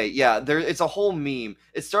 Okay, yeah, it's a whole meme.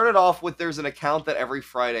 It started off with, there's an account that every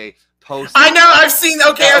Friday posts. I know, I've seen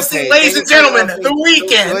Ladies and Gentlemen, The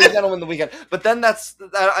Weekend. Ladies and Gentlemen, The Weekend. But then that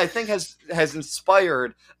I think has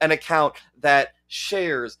inspired an account that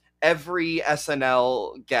shares every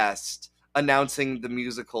SNL guest announcing the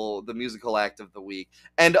musical act of the week,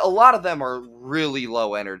 and a lot of them are really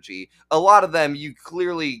low energy. A lot of them, they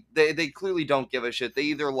clearly don't give a shit. They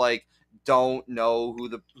either like don't know who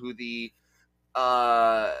the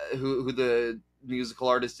musical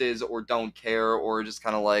artist is, or don't care, or just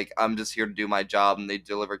kind of like, I'm just here to do my job, and they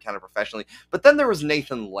deliver kind of professionally. But then there was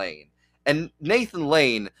Nathan Lane, and Nathan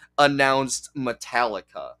Lane announced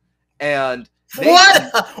Metallica, and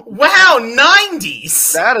wow,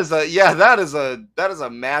 90s. That is a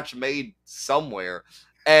match made somewhere.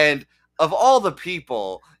 And of all the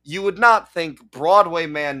people, you would not think Broadway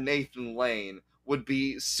man Nathan Lane would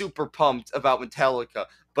be super pumped about Metallica,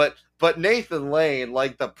 but Nathan Lane,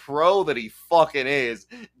 like the pro that he fucking is,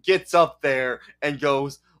 gets up there and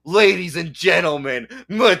goes, "Ladies and gentlemen,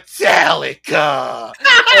 Metallica."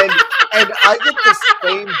 and I get the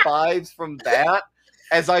same vibes from that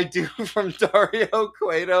as I do from Dario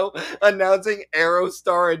Cueto announcing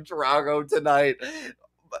Aerostar and Drago tonight.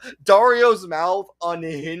 Dario's mouth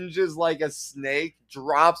unhinges like a snake,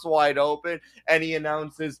 drops wide open, and he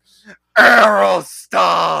announces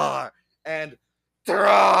Aerostar and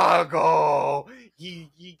Drago.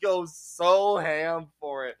 He goes so ham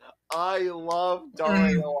for it. I love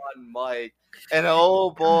Dario on mic. And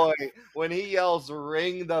oh boy, when he yells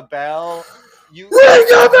 "ring the bell," ring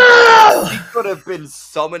the bell! He could have been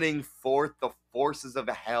summoning forth the forces of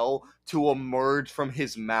hell to emerge from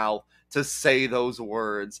his mouth to say those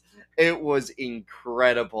words. It was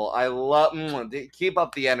incredible. I love. Keep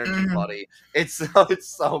up the energy, buddy. It's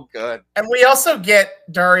so good. And we also get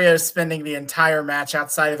Dario spending the entire match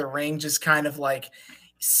outside of the ring, just kind of like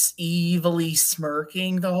evilly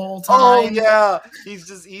smirking the whole time. Oh yeah, he's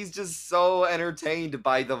just so entertained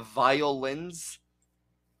by the violins.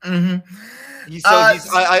 I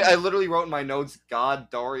literally wrote in my notes, God,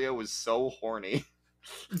 Dario was so horny.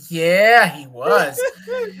 Yeah, he was.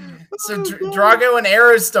 So Drago and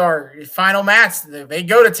Aerostar, final match, they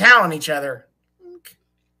go to town on each other.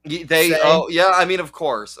 I mean, of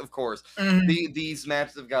course. These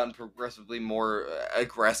matches have gotten progressively more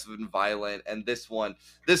aggressive and violent, and this one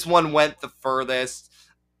went the furthest.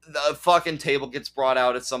 The fucking table gets brought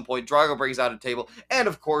out at some point. Drago brings out a table, and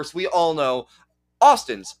of course, we all know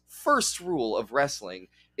Austin's first rule of wrestling: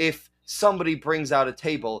 if somebody brings out a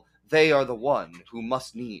table, they are the one who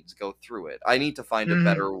must needs go through it. I need to find a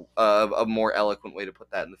better, a more eloquent way to put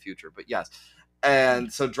that in the future, but yes.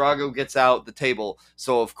 And so Drago gets out the table,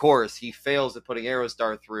 so of course he fails at putting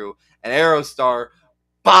Aerostar through, and Aerostar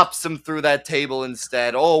bops him through that table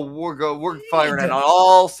instead. Oh, we're firing on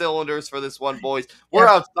all cylinders for this one, boys. We're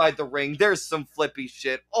outside the ring. There's some flippy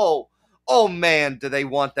shit. Oh man, do they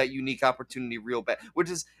want that unique opportunity real bad? Which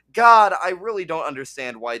is, God, I really don't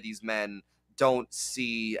understand why these men don't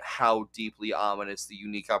see how deeply ominous the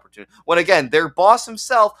unique opportunity. When again, their boss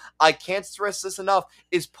himself, I can't stress this enough,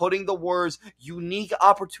 is putting the words unique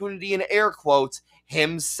opportunity in air quotes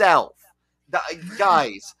himself.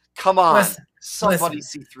 Guys, come on. Somebody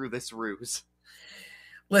see through this ruse.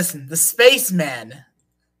 Listen, the Spaceman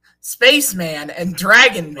and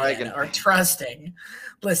Dragon Man are trusting.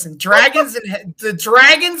 Listen, the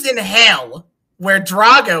dragons in hell, where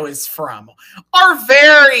Drago is from, are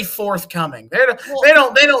very forthcoming. They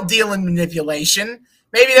don't deal in manipulation.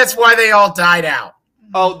 Maybe that's why they all died out.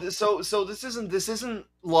 Oh, so this isn't the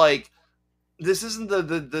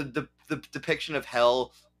depiction of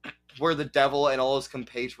hell where the devil and all his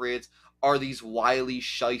compatriots are these wily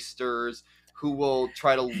shysters who will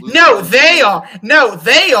try to lose. No, they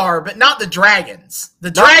are, but not the dragons.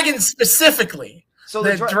 The dragons specifically. So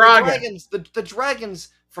the dragons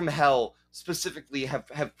from hell specifically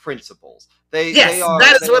have principles. That is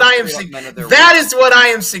what I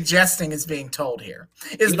am suggesting is being told here.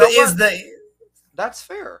 That's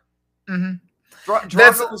fair. Mm-hmm.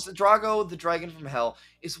 Drago, the dragon from hell,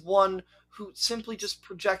 is one who simply just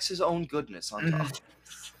projects his own goodness on top.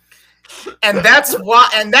 And that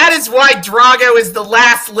is why Drago is the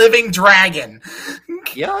last living dragon.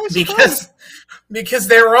 Yeah, because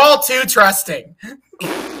they were all too trusting.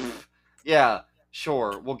 Yeah,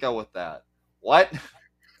 sure, we'll go with that. What?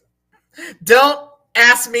 Don't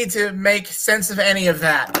ask me to make sense of any of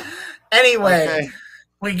that. Anyway, okay.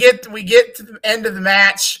 we get to the end of the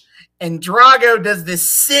match, and Drago does this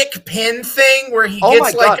sick pin thing where he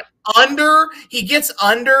gets under. He gets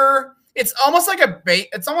under. It's almost like a base.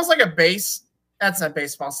 It's almost like a base. That's not a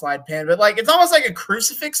baseball slide pin, but it's almost like a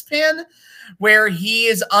crucifix pin where he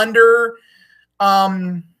is under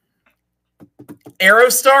Aerostar,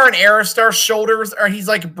 and Aerostar's shoulders are, he's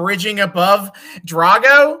like bridging above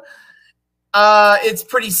Drago. It's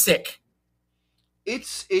pretty sick.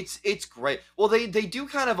 It's great. Well, they do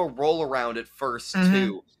kind of a roll around at first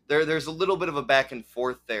too. There's a little bit of a back and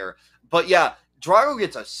forth there, but yeah, Drago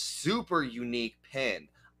gets a super unique pin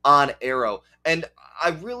on Arrow, and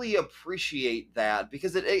I really appreciate that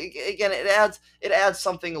because it adds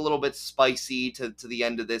something a little bit spicy to the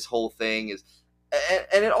end of this whole thing,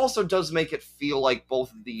 and it also does make it feel like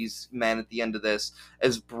both of these men at the end of this,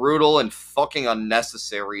 as brutal and fucking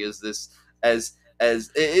unnecessary as this in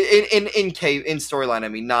storyline. I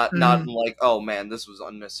mean, not like, oh man, this was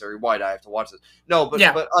unnecessary. Why did I have to watch this? No, but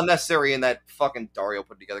unnecessary in that fucking Dario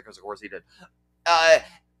put together, because of course he did.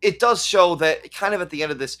 It does show that kind of at the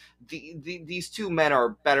end of this, these two men are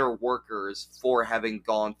better workers for having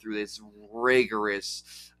gone through this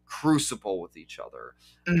rigorous crucible with each other.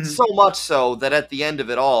 So much so that at the end of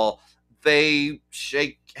it all, they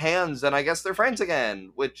shake hands and I guess they're friends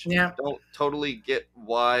again, which don't totally get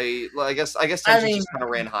why. I guess tension just kind of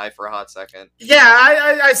ran high for a hot second.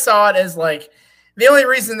 Yeah, I saw it as like the only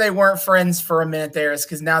reason they weren't friends for a minute there is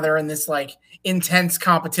because now they're in this like intense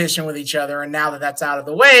competition with each other, and now that that's out of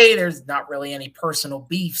the way, there's not really any personal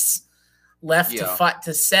beefs left to fight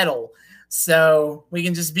to settle, so we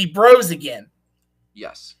can just be bros again.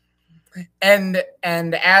 Yes. And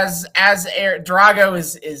as Drago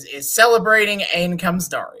is celebrating, in comes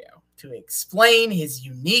Dario to explain his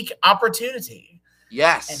unique opportunity.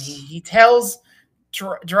 Yes. And he tells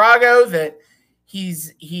Drago that he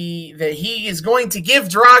is going to give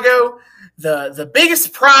Drago the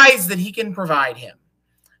biggest prize that he can provide him,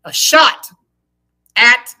 a shot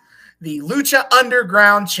at the Lucha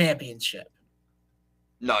Underground Championship.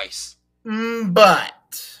 Nice.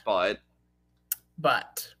 But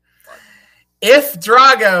if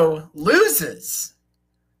Drago loses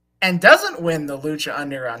and doesn't win the Lucha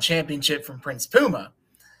Underground Championship from Prince Puma,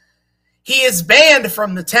 he is banned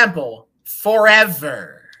from the temple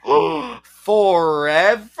forever.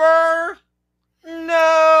 Forever?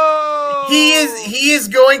 No. He is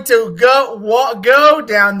going to go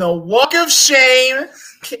down the walk of shame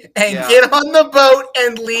and get on the boat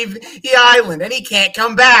and leave the island, and he can't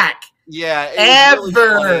come back. Yeah,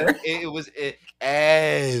 ever.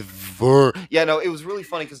 Ever. Yeah, no, it was really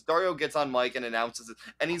funny because Dario gets on mic and announces it,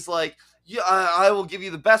 and he's like, "Yeah, I will give you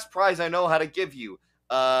the best prize I know how to give you.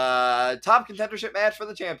 Top contendership match for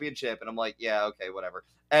the championship." And I'm like, "Yeah, okay, whatever."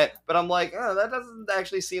 But I'm like, "Oh, that doesn't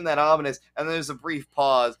actually seem that ominous." And then there's a brief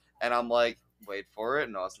pause, and I'm like, "Wait for it."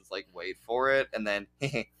 And Austin's like, "Wait for it." And then,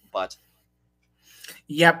 but.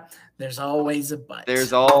 Yep, there's always a but.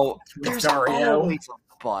 There's always a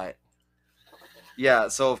but. Yeah,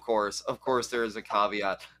 so of course there is a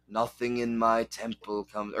caveat. Nothing in my temple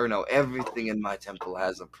comes, or no, everything in my temple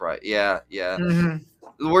has a price. Yeah.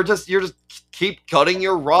 You're just keep cutting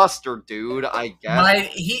your roster, dude. I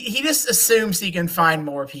guess he just assumes he can find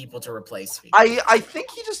more people to replace me. I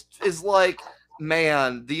think he just is like,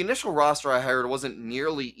 man, the initial roster I hired wasn't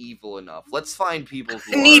nearly evil enough. Let's find people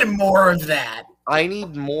who I need more of that. I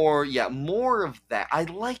need more, more of that. I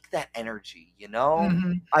like that energy, you know?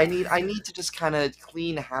 Mm-hmm. I need to just kind of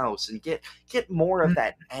clean house and get more of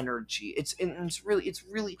that energy. It's really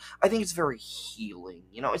I think it's very healing,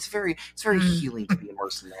 you know? It's very healing to be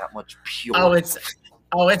immersed in that much pure.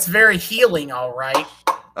 It's very healing, all right.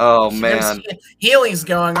 Oh man, healing's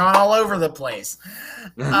going on all over the place.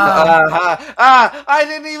 I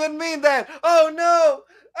didn't even mean that. Oh no!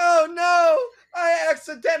 I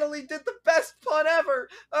accidentally did the best pun ever.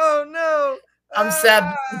 Oh no! I'm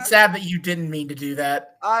sad that you didn't mean to do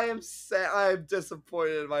that. I am sad. I am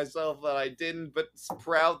disappointed in myself that I didn't, but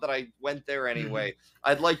proud that I went there anyway.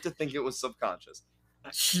 I'd like to think it was subconscious.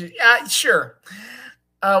 Sure.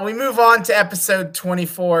 We move on to episode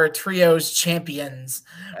 24, Trios Champions.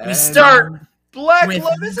 We start Black with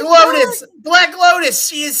Lotus. Black Lotus.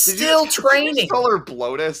 She is still training. Did you call her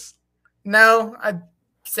Bloatus? No, I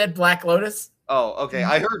said Black Lotus. Oh, okay.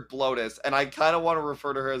 I heard Bloatus, and I kind of want to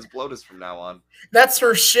refer to her as Bloatus from now on. That's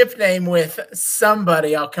her ship name with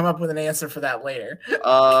somebody. I'll come up with an answer for that later.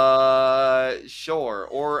 Sure.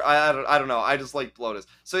 Or I don't know. I just like Bloatus.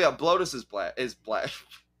 So yeah, Bloatus is black.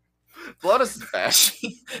 Bloatus is back.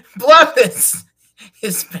 Bloatus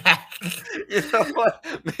is back. You know what?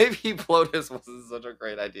 Maybe Bloatus wasn't such a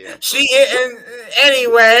great idea.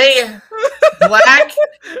 Anyway, Black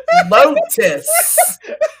Lotus.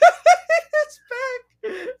 It's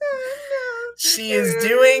back. She's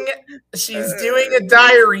doing a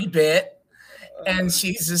diary bit, and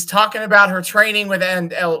she's just talking about her training with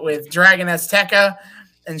Dragon Azteca,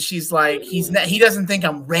 and she's like, he doesn't think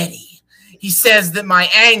I'm ready. He says that my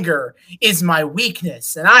anger is my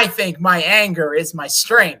weakness, and I think my anger is my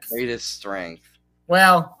strength. Greatest strength.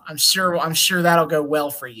 Well, I'm sure that'll go well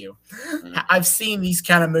for you. Mm-hmm. I've seen these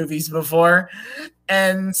kind of movies before.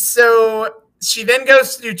 And so she then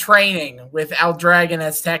goes to do training with Dragon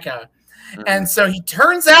Azteca. Mm-hmm. And so he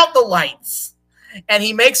turns out the lights, and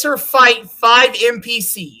he makes her fight 5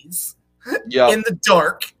 NPCs in the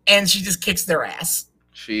dark, and she just kicks their ass.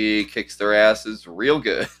 She kicks their asses real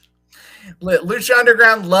good. Lucha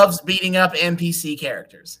Underground loves beating up NPC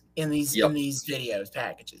characters in these videos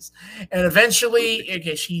packages, and eventually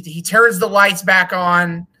he turns the lights back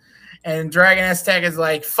on, and Dragon Azteca is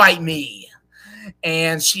like, "Fight me,"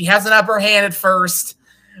 and she has an upper hand at first,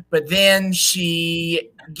 but then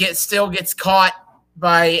she still gets caught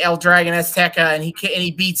by Dragon Azteca, and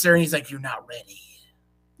he beats her, and he's like, "You're not ready."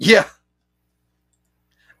 Yeah.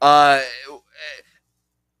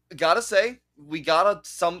 Gotta say, we got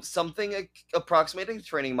something approximating a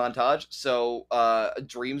training montage, so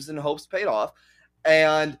dreams and hopes paid off.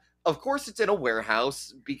 And of course it's in a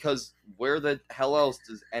warehouse, because where the hell else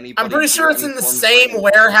does anybody... I'm pretty sure it's in the same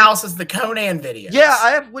warehouse as the Conan videos. Yeah,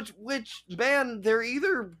 I have, which man, they're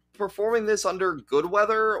either performing this under good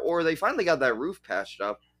weather, or they finally got that roof patched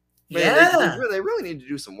up. Man, yeah, they really need to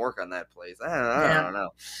do some work on that place. I don't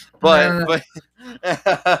know. But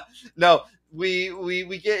no, we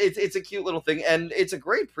get it's a cute little thing, and it's a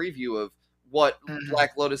great preview of what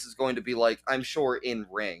Black Lotus is going to be like, I'm sure, in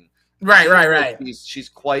ring. Right. She's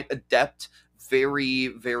quite adept,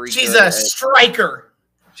 very She's a striker.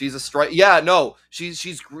 She's a strike. Yeah, no,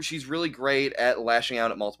 she's really great at lashing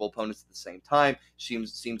out at multiple opponents at the same time.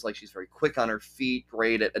 Seems like she's very quick on her feet,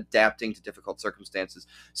 great at adapting to difficult circumstances.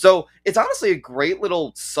 So it's honestly a great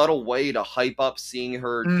little subtle way to hype up seeing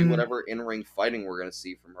her do whatever in-ring fighting we're gonna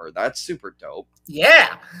see from her. That's super dope.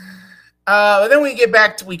 Yeah. Then we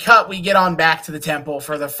get on back to the temple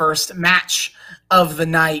for the first match of the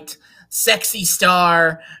night. Sexy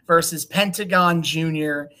Star versus Pentagon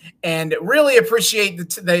Jr. And really appreciate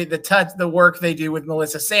the work they do with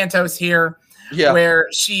Melissa Santos here, where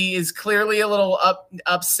she is clearly a little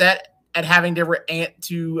upset at having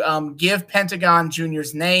to give Pentagon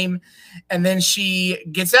Jr.'s name, and then she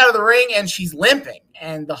gets out of the ring and she's limping,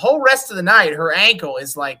 and the whole rest of the night her ankle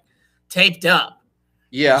is like taped up.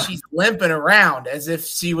 Yeah, and she's limping around as if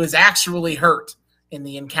she was actually hurt in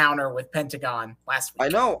the encounter with Pentagon last week. I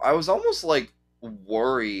know. I was almost like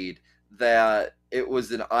worried that it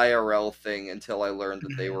was an IRL thing until I learned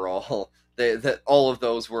that they were that all of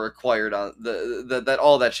those were acquired on that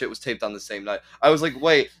all that shit was taped on the same night. I was like,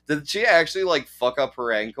 wait, did she actually like fuck up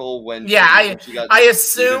her ankle when? Yeah, I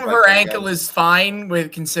assume her ankle is fine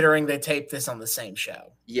with considering they taped this on the same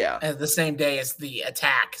show. Yeah, and the same day as the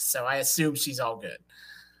attack, so I assume she's all good.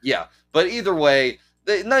 Yeah, but either way,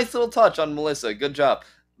 nice little touch on Melissa. Good job.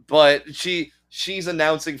 But she's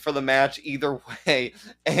announcing for the match either way,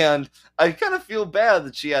 and I kind of feel bad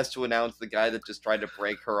that she has to announce the guy that just tried to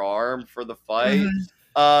break her arm for the fight.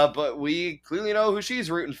 But we clearly know who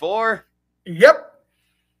she's rooting for. Yep.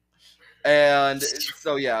 And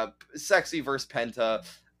so, yeah, Sexy versus Penta.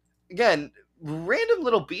 Again, random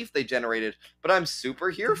little beef they generated, but I'm super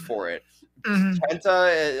here for it.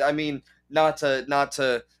 Penta, I mean, not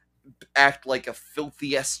to act like a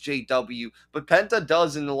filthy SJW, but Penta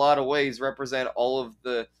does in a lot of ways represent all of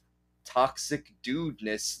the toxic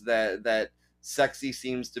dudeness that Sexy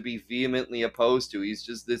seems to be vehemently opposed to. He's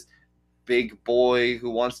just this big boy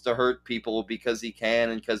who wants to hurt people because he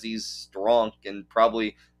can and because he's strong, and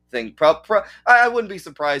probably I wouldn't be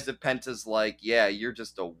surprised if Penta's like, yeah, you're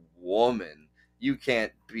just a woman. You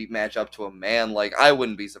can't match up to a man. Like, I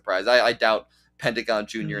wouldn't be surprised. I doubt Pentagon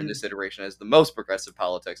Jr. in this iteration has the most progressive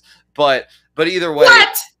politics. But either way,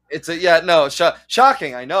 it's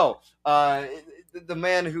shocking. I know. The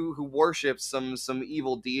man who worships some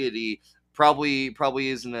evil deity probably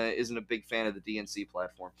isn't a big fan of the DNC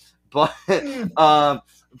platform. But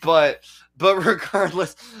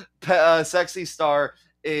regardless, Sexy Star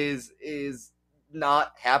is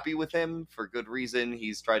not happy with him for good reason.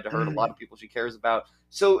 He's tried to hurt a lot of people she cares about.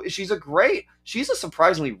 So she's a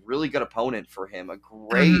surprisingly really good opponent for him. Of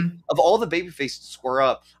all the babyfaces to square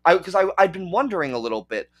up, because I'd been wondering a little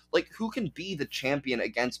bit, like, who can be the champion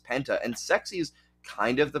against Penta, and Sexy is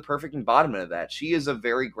kind of the perfect embodiment of that. She is a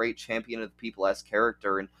very great champion of the people-esque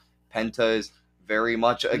character, and Penta is very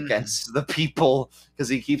much against the people because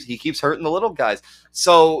he keeps hurting the little guys.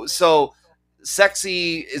 So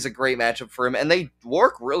Sexy is a great matchup for him, and they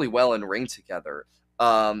work really well in ring together.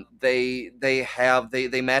 They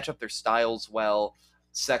match up their styles well.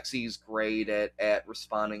 Sexy's great at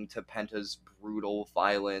responding to Penta's brutal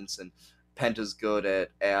violence, and Penta's good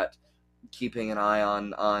at keeping an eye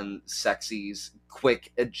on Sexy's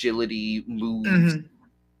quick agility moves.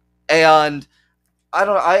 And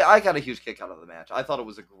I got a huge kick out of the match. I thought it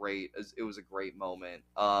was a great moment.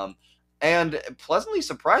 And pleasantly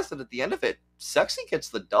surprised that at the end of it, Sexy gets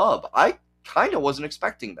the dub. I kind of wasn't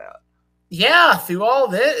expecting that. Yeah, through all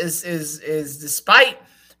this is despite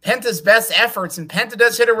Penta's best efforts, and Penta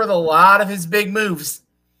does hit her with a lot of his big moves.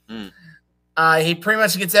 He pretty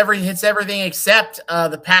much hits everything except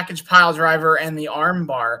the package pile driver and the arm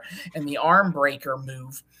bar and the arm breaker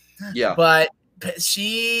move. Yeah, but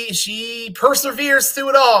she perseveres through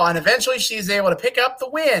it all, and eventually she's able to pick up the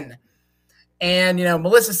win. And, you know,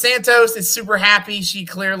 Melissa Santos is super happy. She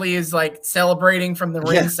clearly is, like, celebrating from the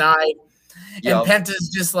ringside. And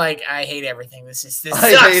Penta's just like, I hate everything. This sucks.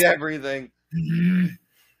 I hate everything.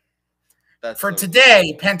 For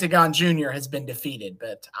today, Pentagon Jr. has been defeated,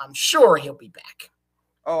 but I'm sure he'll be back.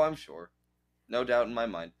 Oh, I'm sure. No doubt in my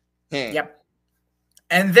mind. Yep.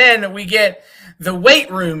 And then we get the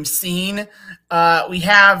weight room scene. We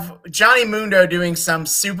have Johnny Mundo doing some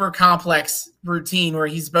super complex routine where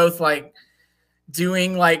he's both, like,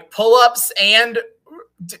 doing like pull-ups and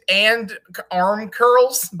arm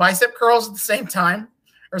curls, bicep curls at the same time,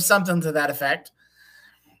 or something to that effect.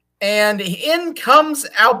 And in comes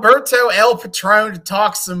Alberto El Patron to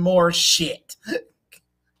talk some more shit.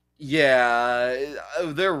 Yeah,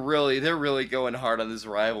 they're really going hard on this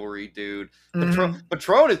rivalry, dude. Patron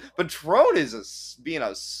is being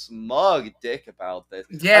a smug dick about this.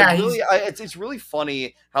 Yeah, it's really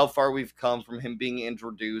funny how far we've come from him being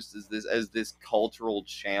introduced as this cultural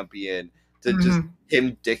champion to just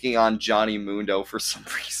him dicking on Johnny Mundo for some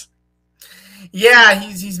reason. Yeah,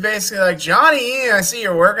 he's basically like, Johnny, I see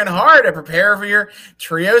you're working hard to prepare for your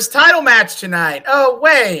trios title match tonight. Oh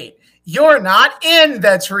wait, you're not in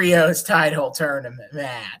the trios title tournament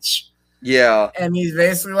match. Yeah. And he's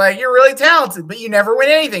basically like, you're really talented, but you never win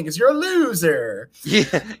anything because you're a loser.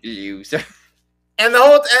 Yeah, loser. And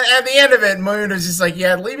at the end of it, Moon is just like,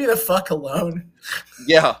 yeah, leave me the fuck alone.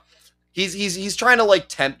 Yeah. He's trying to, like,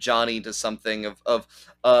 tempt Johnny to something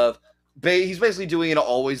he's basically doing an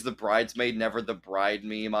always the bridesmaid, never the bride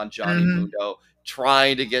meme on Johnny Mundo,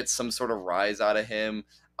 trying to get some sort of rise out of him.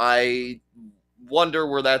 I wonder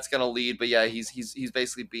where that's gonna lead, but yeah, he's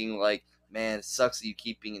basically being like, man, it sucks that you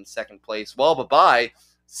keep being in second place. Well, bye-bye.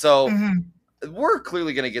 So we're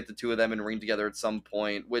clearly gonna get the two of them in ring together at some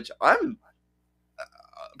point, which I'm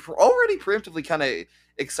already preemptively kind of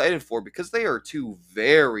excited for because they are two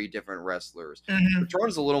very different wrestlers.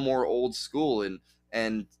 Patron's a little more old school,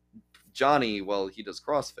 and Johnny, well, he does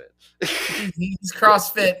CrossFit. He's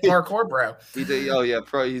CrossFit parkour, bro. He's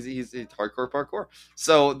hardcore parkour.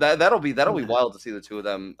 So that'll be wild to see the two of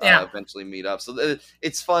them eventually meet up. So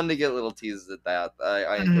it's fun to get little teases at that.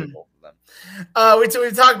 I enjoy both of them. We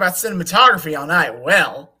talked about cinematography all night.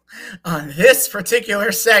 Well, on this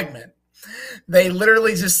particular segment, they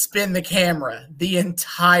literally just spin the camera the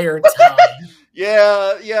entire time.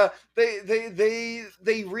 Yeah.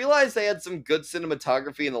 They realized they had some good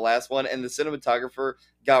cinematography in the last one, and the cinematographer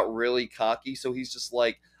got really cocky, so he's just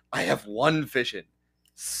like, I have one vision.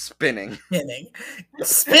 Spinning.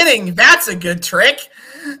 Spinning, that's a good trick.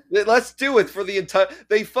 Let's do it for the entire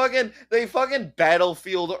they fucking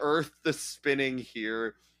Battlefield Earth the spinning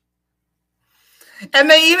here. And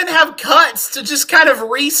they even have cuts to just kind of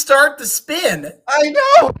restart the spin. I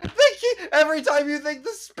know. Every time you think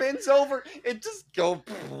the spin's over, it just go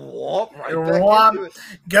right back into it.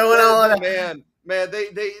 Going on. Man,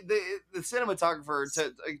 the cinematographer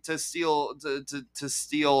to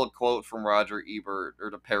steal a quote from Roger Ebert, or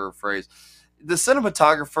to paraphrase, the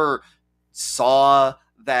cinematographer saw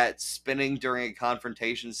that spinning during a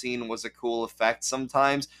confrontation scene was a cool effect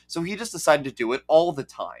sometimes, so he just decided to do it all the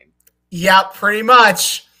time. Yeah, pretty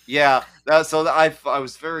much. Yeah, I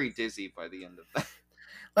was very dizzy by the end of that.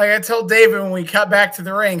 Like I told David when we cut back to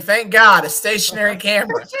the ring, thank God, a stationary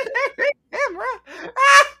camera.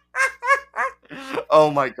 Oh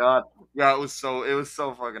my God. Yeah, it was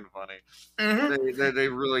so fucking funny. Mm-hmm. They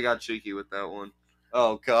really got cheeky with that one.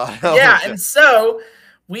 Oh God. Yeah, and so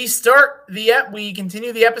we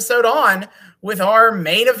continue the episode on with our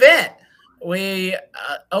main event. We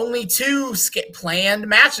only 2 planned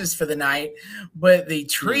matches for the night, but the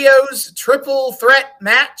trios triple threat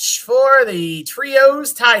match for the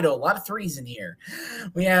trios title. A lot of threes in here.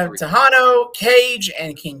 We have Tejano, Cage,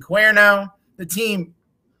 and King Cuerno. The team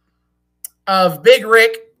of Big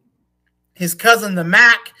Rick, his cousin the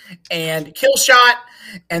Mac, and Killshot,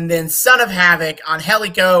 and then Son of Havoc,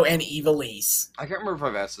 Angelico, and Ivelisse. I can't remember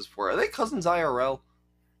if I've asked this before. Are they cousins IRL?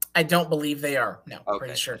 I don't believe they are. No, okay.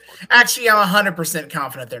 Pretty sure. Actually, I'm 100%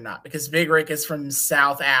 confident they're not, because Big Rick is from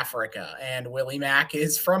South Africa and Willie Mack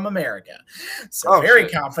is from America. So very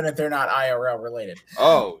confident they're not IRL related.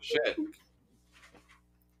 Oh, shit.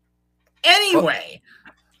 Anyway,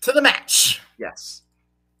 to the match. Yes.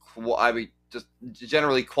 Well, I mean, just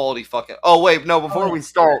generally quality fucking... Oh, wait, no, before we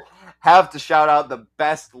start, have to shout out the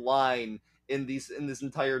best line in this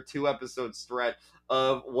entire 2-episode stretch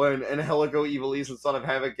of when Angelico, Ivelisse, and Son of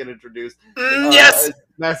Havoc get introduced. Yes!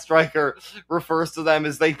 Matt Striker refers to them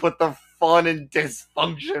as they put the fun and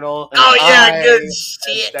dysfunctional. Oh, yeah, good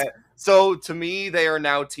shit. So, to me, they are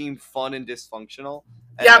now team fun and dysfunctional.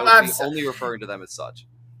 And yeah, I would be only referring to them as such.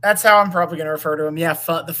 That's how I'm probably going to refer to them. Yeah,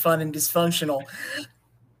 the fun and dysfunctional.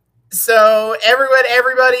 So,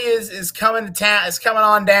 everybody is coming to town, is coming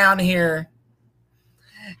on down here.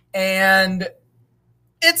 And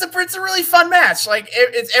it's a really fun match. Like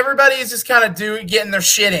everybody is just kind of getting their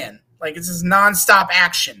shit in. Like it's just nonstop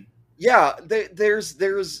action. Yeah, there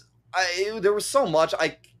was so much.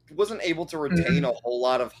 I wasn't able to retain a whole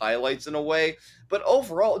lot of highlights in a way, but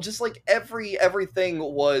overall, just like everything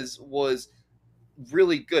was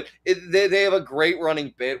really good. They have a great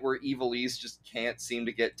running bit where Ivelisse just can't seem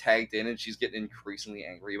to get tagged in, and she's getting increasingly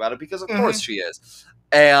angry about it because of course she is.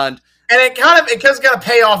 And it does got to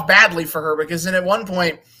pay off badly for her, because then at one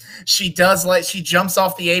point she jumps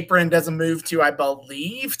off the apron and does a move to, I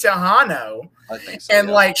believe, Tejano. I think so.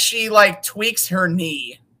 And she tweaks her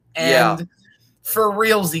knee. And for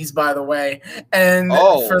realsies, by the way. And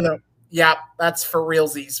that's for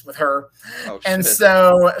realsies with her. Oh, and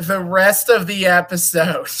so the rest of the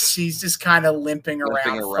episode, she's just kind of limping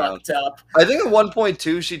around, fucked up. I think at one point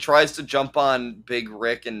too, she tries to jump on Big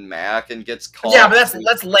Rick and Mac and gets caught. Yeah, but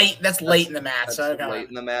that's late. That's late in the match. Late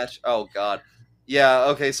in the match. Oh God. Yeah.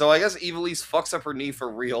 Okay. So I guess Ivelisse fucks up her knee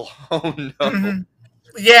for real. Oh no. Mm-hmm.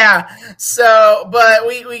 Yeah, so, but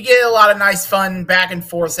we get a lot of nice fun back and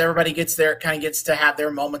forth. So everybody gets to have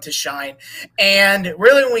their moment to shine. And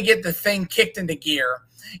really when we get the thing kicked into gear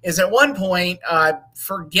is at one point,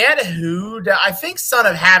 forget who, I think Son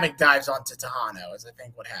of Havoc dives onto Tejano is I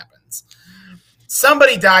think what happens.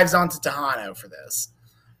 Somebody dives onto Tejano for this.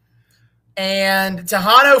 And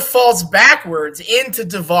Tejano falls backwards into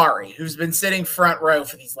Daivari, who's been sitting front row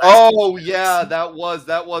for these last 2 minutes. Yeah, that was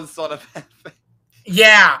Son of Havoc.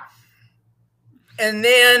 Yeah. And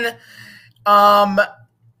then Daivari,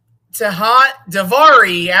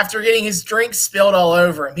 after getting his drink spilled all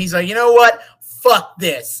over him, he's like, you know what? Fuck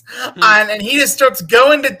this. And he just starts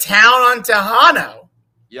going to town on Tejano.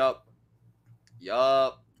 Yup.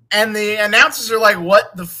 And the announcers are like,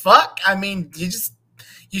 what the fuck? I mean, you just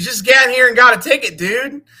got here and got a ticket,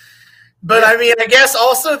 dude. But I mean, I guess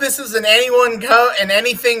also this is an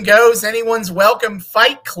anything goes, anyone's welcome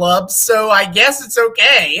fight club, so I guess it's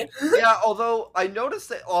okay. Yeah, although I noticed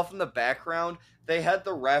that off in the background, they had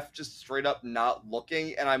the ref just straight up not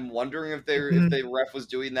looking, and I'm wondering if the ref was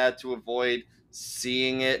doing that to avoid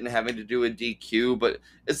seeing it and having to do a DQ, but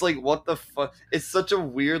it's like, what the fuck? It's such a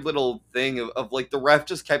weird little thing of like the ref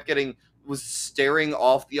just was staring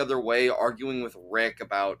off the other way, arguing with Rick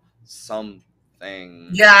about something.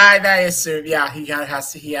 Yeah, I assume. Yeah, he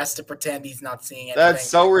has to pretend he's not seeing anything. That's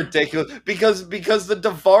so ridiculous because the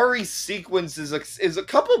Davari sequence is a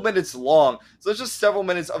couple minutes long, so it's just several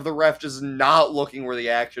minutes of the ref just not looking where the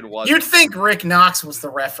action was. You'd think Rick Knox was the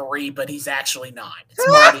referee, but he's actually not.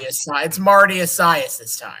 It's Marty Asias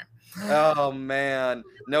this time. Oh man,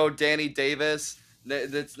 no Danny Davis.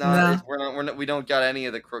 That's not. No. We don't got any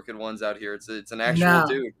of the crooked ones out here. It's an actual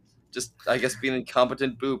dude. Just, I guess, being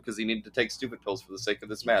incompetent boob because he needed to take stupid pills for the sake of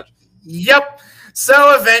this match. Yep.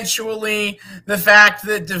 So eventually, the fact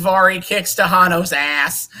that Davari kicks Tejano's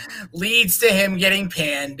ass leads to him getting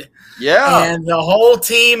pinned. Yeah. And the whole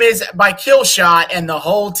team is by kill shot, and the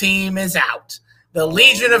whole team is out. The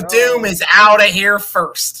Legion of Doom is out of here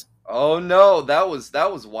first. Oh no, that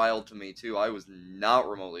was wild to me too. I was not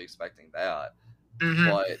remotely expecting that.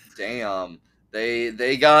 Mm-hmm. But damn.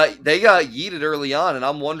 They got yeeted early on, and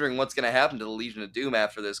I'm wondering what's going to happen to the Legion of Doom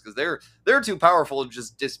after this, because they're too powerful to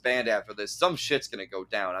just disband after this. Some shit's going to go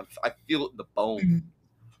down. I feel it in the bone.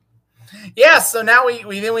 Yeah, so now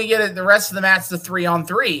we get the rest of the match, the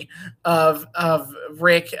 3-on-3 of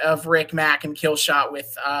Rick, Mac, and Killshot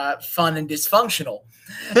with Fun and Dysfunctional,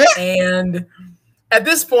 and. At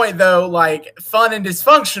this point, though, like, Fun and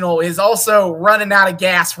Dysfunctional is also running out of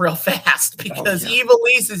gas real fast because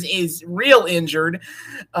Evilise is real injured.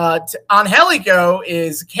 Angelico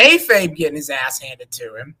is kayfabe getting his ass handed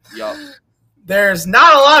to him. Yep. There's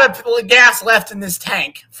not a lot of gas left in this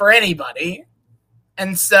tank for anybody.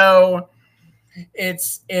 And so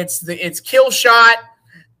it's Killshot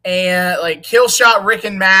and like Killshot, Rick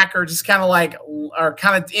and Mac are just kind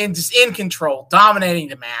of in control, dominating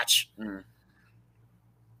the match. Mm.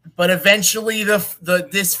 But eventually, the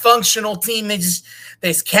dysfunctional team they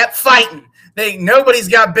just kept fighting. Nobody's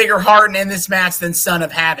got bigger heart in this match than Son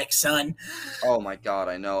of Havoc, son. Oh my god,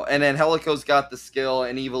 I know. And then Angelico's got the skill,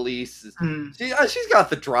 and Evilise she's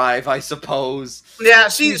got the drive, I suppose. Yeah,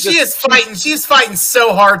 she is fighting. She's fighting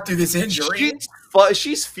so hard through this injury.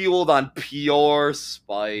 She's fueled on pure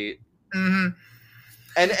spite. Mm-hmm.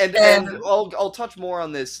 And I'll touch more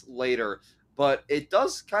on this later, but it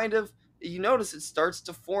does kind of. You notice it starts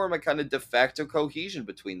to form a kind of de facto cohesion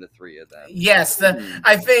between the three of them. Yes,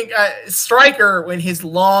 I think Stryker, when his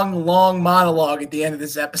long monologue at the end of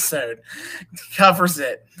this episode, covers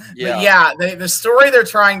it. Yeah, but yeah, the story they're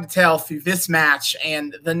trying to tell through this match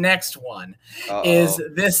and the next one is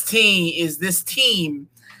this team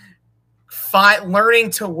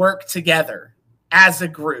learning to work together as a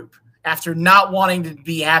group after not wanting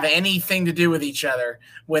to have anything to do with each other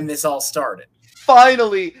when this all started.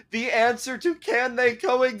 Finally, the answer to can they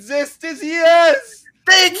coexist is yes!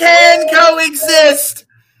 They can coexist!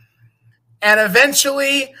 And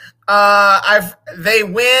eventually, they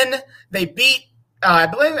win. They beat,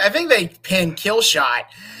 I think they pin Killshot.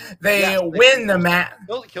 They win the match.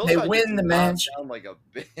 They win the match. Sound like a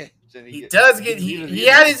bitch. And he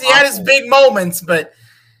had his big moments, but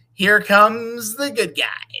here comes the good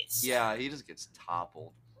guys. Yeah, he just gets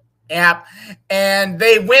toppled. Yeah, and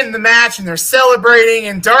they win the match, and they're celebrating,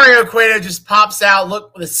 and Dario Cueto just pops out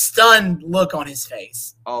with a stunned look on his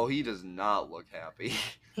face. Oh, he does not look happy.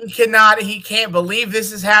 He can't believe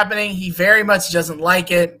this is happening. He very much doesn't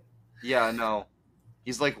like it. Yeah, no.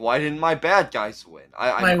 He's like, why didn't my bad guys win?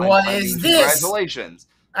 What is this? Congratulations.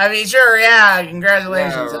 I mean, sure, yeah,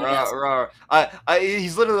 congratulations.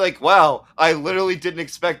 He's literally like, wow, I literally didn't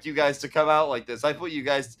expect you guys to come out like this. I put you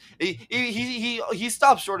guys. He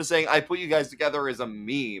stopped short of saying, I put you guys together as a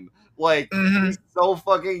meme. Like, he's so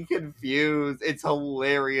fucking confused. It's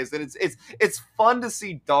hilarious, and it's fun to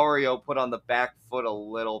see Dario put on the back foot a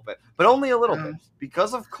little bit, but only a little bit,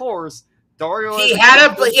 because of course Dario. He had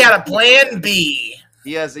a plan B.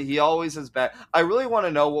 He always has back. I really want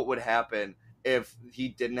to know what would happen if he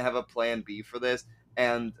didn't have a plan B for this,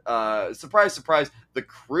 and surprise, surprise, the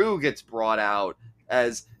crew gets brought out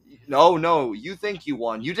as no, you think you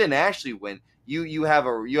won, you didn't actually win. You have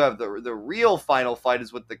the real final fight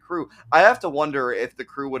is with the crew. I have to wonder if the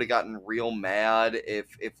crew would have gotten real mad if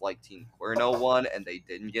like Team Cuerno won and they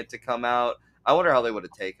didn't get to come out. I wonder how they would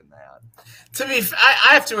have taken that.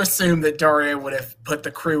 I have to assume that Dario would have put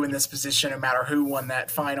the crew in this position no matter who won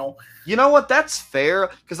that final. You know what? That's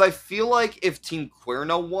fair, because I feel like if Team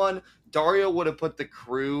Cuerno won, Dario would have put the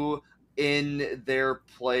crew in their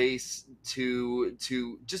place to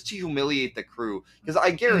just to humiliate the crew, because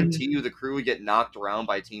I guarantee you the crew would get knocked around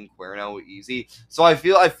by Team Cuerno easy. So I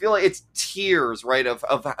feel like it's tiers, right, of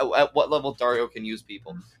at what level Dario can use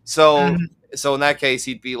people. So so in that case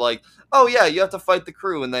he'd be like, oh yeah, you have to fight the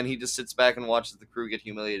crew, and then he just sits back and watches the crew get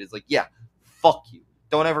humiliated. It's like, yeah, fuck you,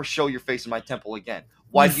 don't ever show your face in my temple again.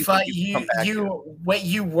 Why do you think you come back here?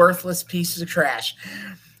 You worthless pieces of trash.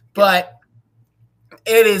 But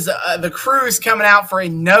it is the crew's coming out for a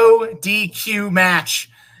no DQ match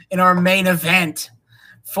in our main event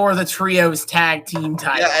for the trios tag team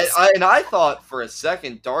titles. Yeah, and I thought for a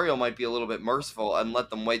second Dario might be a little bit merciful and let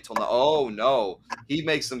them wait till now. Oh no, he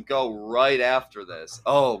makes them go right after this.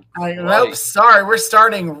 Oh, nope, sorry, we're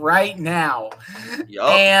starting right now. Yep.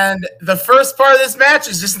 And the first part of this match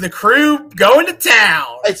is just the crew going to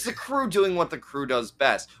town. It's the crew doing what the crew does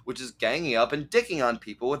best, which is ganging up and dicking on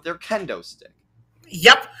people with their kendo stick.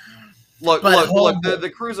 Yep. Look,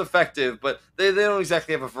 the crew's effective, but they don't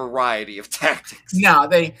exactly have a variety of tactics. No,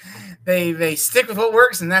 they stick with what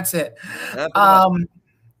works, and that's it.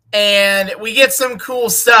 And we get some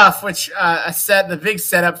cool stuff, which the big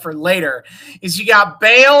setup for later is you got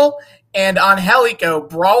Bale and Angelico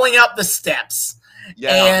brawling up the steps.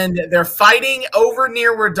 Yeah. And they're fighting over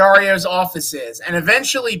near where Dario's office is. And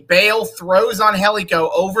eventually Bale throws Angelico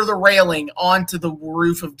over the railing onto the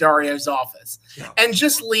roof of Dario's office and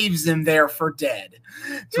just leaves him there for dead.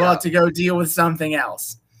 So we'll have to go deal with something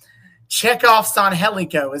else. Chekhov's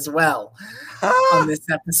Angelico as well on this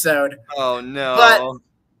episode. Oh, no. But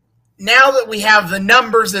now that we have the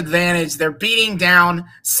numbers advantage, they're beating down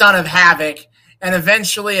Son of Havoc. And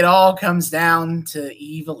eventually it all comes down to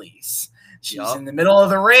Ivelisse. She's in the middle of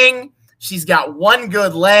the ring. She's got one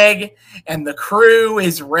good leg, and the crew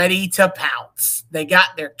is ready to pounce. They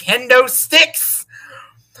got their kendo sticks.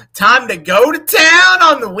 Time to go to town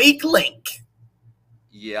on the weak link.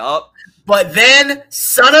 Yep. But then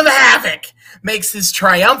Son of Havoc makes his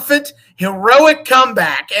triumphant, heroic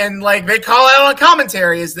comeback. And like they call out on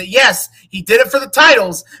commentary is that, yes, he did it for the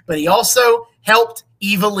titles, but he also helped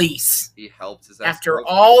Ivelisse. He helped his after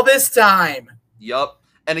all this time. Yep.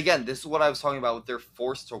 And again, this is what I was talking about with they're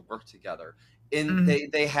forced to work together. And they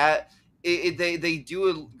do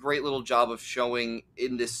a great little job of showing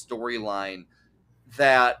in this storyline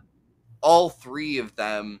that all three of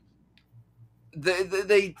them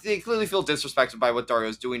they clearly feel disrespected by what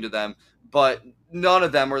Dario's doing to them, but none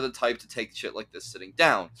of them are the type to take shit like this sitting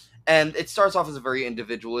down. And it starts off as a very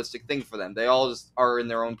individualistic thing for them. They all just are in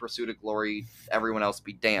their own pursuit of glory, everyone else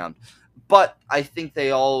be damned. But I think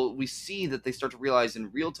we see that they start to realize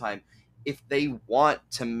in real time, if they want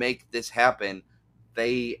to make this happen,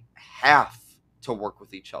 they have to work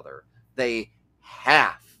with each other. They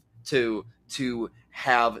have to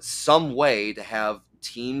have some way to have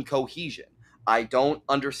team cohesion. I don't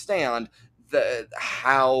understand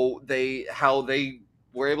how they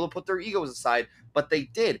were able to put their egos aside, but they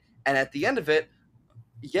did. And at the end of it,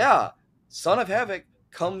 Son of Havoc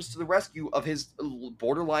comes to the rescue of his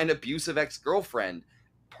borderline abusive ex-girlfriend.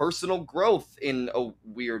 Personal growth in a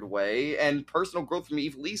weird way, and personal growth from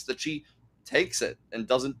Ivelisse that she takes it and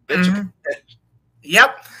doesn't bitch about it.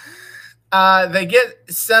 Yep. They get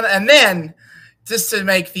Son, and then just to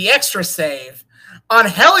make the extra save,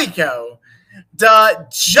 Angelico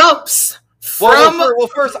jumps from. Well,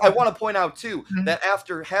 first I want to point out too that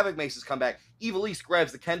after Havoc makes his comeback, Ivelisse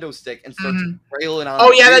grabs the kendo stick and starts railing on.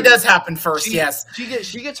 Oh yeah, that does happen first. Yes,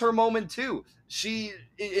 she gets her moment too. She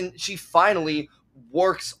finally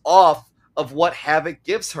works off of what Havoc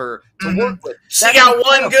gives her to work with. She got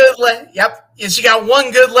one good leg. Yep, and she got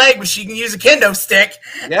one good leg, but she can use a kendo stick.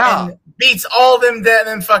 Yeah, and beats all them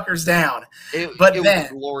fuckers down. It was a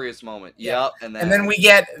glorious moment. Yep, and then we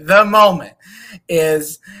get the moment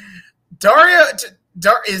is Dario.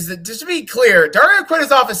 Just to be clear, Dario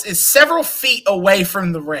Cueto's office is several feet away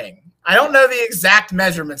from the ring. I don't know the exact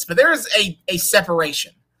measurements, but there is a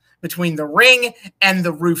separation between the ring and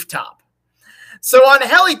the rooftop. So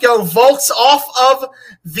Angelico vaults off of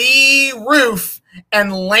the roof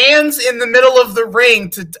and lands in the middle of the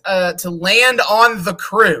ring to land on the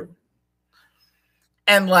crew.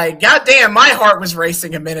 And like, goddamn, my heart was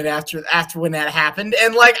racing a minute after when that happened.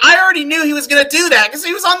 And like, I already knew he was going to do that because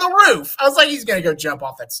he was on the roof. I was like, he's going to go jump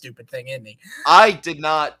off that stupid thing, isn't he? I did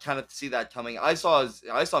not kind of see that coming. I saw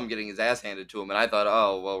him getting his ass handed to him, and I thought,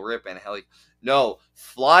 oh, well, rip Angelico. No,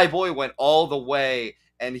 Flyboy went all the way,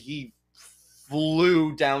 and he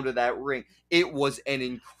flew down to that ring. It was an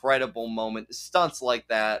incredible moment. Stunts like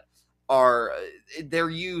that they're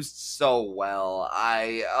used so well.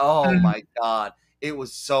 Oh my God. It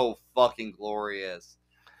was so fucking glorious.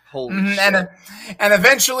 Holy shit. And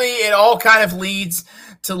eventually it all kind of leads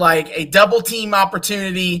to like a double team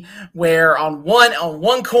opportunity where on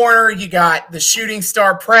one corner you got the shooting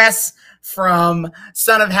star press from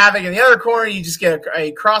Son of Havoc, in the other corner you just get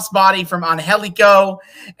a crossbody from Angelico,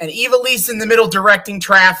 and Ivelisse in the middle directing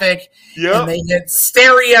traffic. Yep. And they hit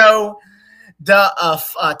stereo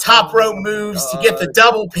top rope moves to get the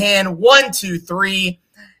double pin. 1, 2, 3.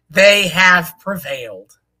 They have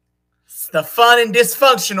prevailed. The Fun and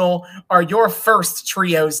Dysfunctional are your first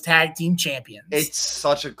Trios Tag Team Champions. It's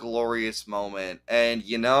such a glorious moment. And,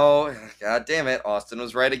 God damn it, Austin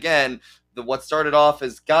was right again. What started off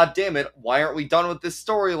as, God damn it, why aren't we done with this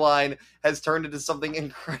storyline, has turned into something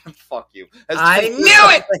incredible. Fuck you. I knew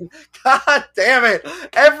it! God damn it.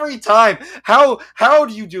 Every time. How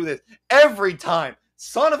do you do this? Every time.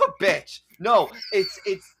 Son of a bitch. No, it's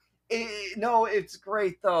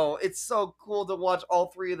great though. It's so cool to watch all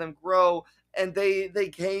three of them grow, and they've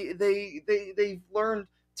learned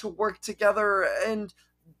to work together, and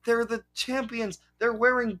they're the champions. They're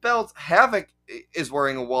wearing belts. Havoc is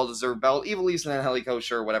wearing a well-deserved belt. Ivelisse and Angelico,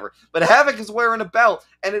 sure, whatever. But Havoc is wearing a belt,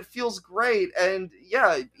 and it feels great. And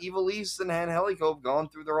yeah, Ivelisse and Angelico have gone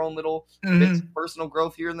through their own little bits of personal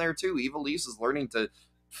growth here and there too. Ivelisse is learning to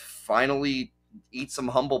finally eat some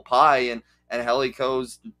humble pie, and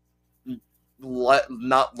Angelico's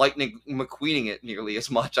not lightning McQueening it nearly as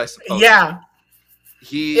much, I suppose. Yeah.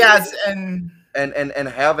 And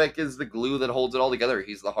Havoc is the glue that holds it all together.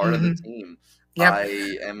 He's the heart of the team. Yep.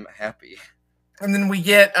 I am happy. And then we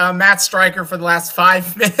get Matt Stryker for the last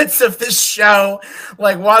 5 minutes of this show.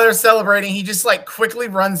 Like, while they're celebrating, he just like quickly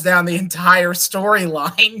runs down the entire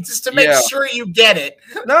storyline just to make sure you get it.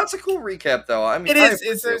 No, it's a cool recap, though. I mean, it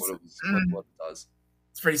is. What it does.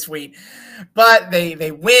 It's pretty sweet. But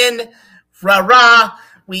they win. Rah-rah.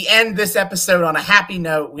 We end this episode on a happy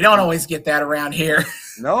note. We don't always get that around here.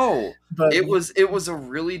 No, but it was a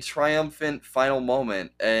really triumphant final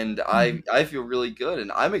moment, and I feel really good,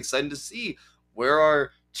 and I'm excited to see where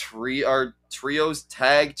our trios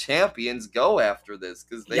tag champions go after this,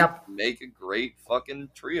 because they make a great fucking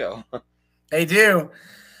trio. They do.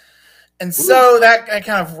 And so that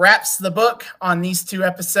kind of wraps the book on these 2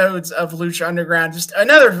 episodes of Lucha Underground. Just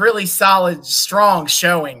another really solid, strong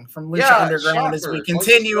showing from Lucha Underground as we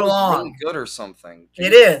continue along. Really good or something. Jeez.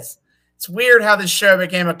 It is. It's weird how this show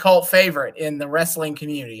became a cult favorite in the wrestling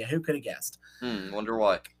community. Who could have guessed? Wonder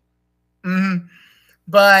why.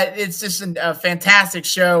 But it's just a fantastic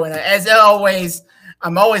show. And as always,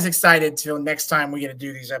 I'm always excited till next time we get to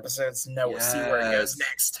do these episodes to know we'll see where it goes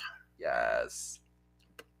next. Yes.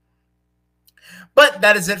 But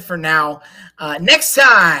that is it for now. Next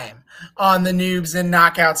time on the Noobs and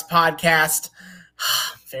Knockouts podcast,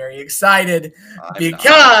 very excited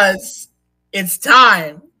because it's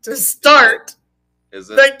time to start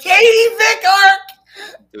the Katie Vick arc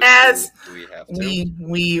as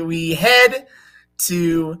we head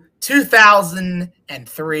to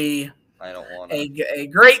 2003. I don't want a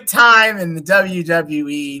great time in the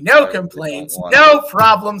WWE. No complaints, no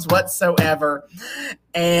problems whatsoever.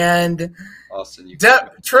 And Austin,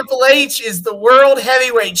 Triple H is the World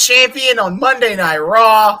Heavyweight Champion on Monday Night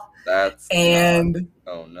Raw. Oh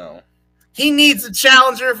no. He needs a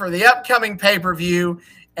challenger for the upcoming pay-per-view,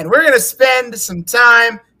 and we're going to spend some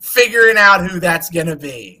time figuring out who that's going to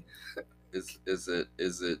be. Is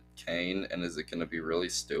it Kane, and is it going to be really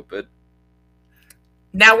stupid?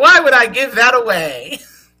 Now, why would I give that away?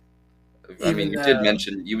 I mean, you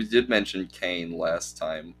did mention Kane last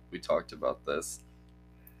time we talked about this.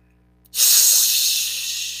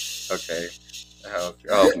 Okay.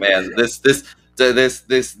 Oh man,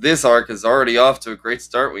 this arc is already off to a great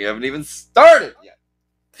start. We haven't even started yet.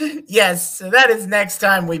 Yes, so that is next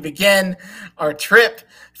time we begin our trip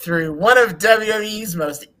through one of WWE's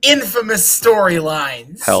most infamous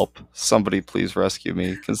storylines. Help. Somebody please rescue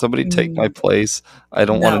me. Can somebody take my place? I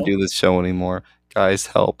don't want to do this show anymore. Guys,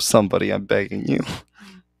 help. Somebody, I'm begging you.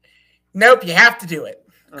 Nope, you have to do it.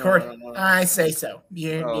 I say so.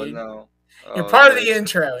 No. You're part of the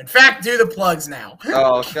intro. In fact, do the plugs now.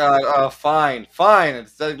 Oh, God. Oh, fine.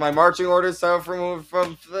 It's like my marching orders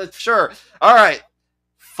from sure. All right.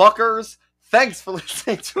 Fuckers. Thanks for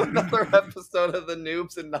listening to another episode of the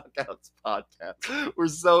Noobs and Knockouts podcast. We're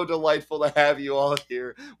so delightful to have you all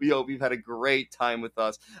here. We hope you've had a great time with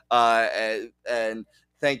us. And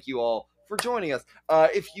thank you all for joining us.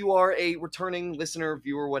 If you are a returning listener,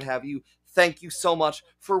 viewer, what have you, thank you so much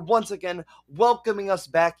for once again welcoming us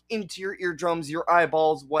back into your eardrums, your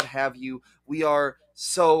eyeballs, what have you. We are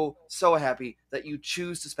so happy that you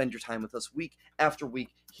choose to spend your time with us week after week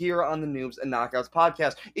here on the Noobs and Knockouts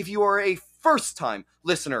podcast. If you are a first-time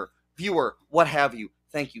listener, viewer, what have you,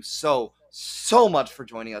 thank you so much for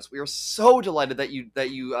joining us. We are so delighted that you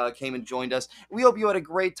came and joined us. We hope you had a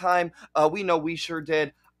great time. We know we sure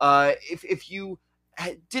did. If you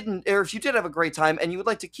didn't, or if you did have a great time and you would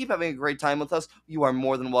like to keep having a great time with us, you are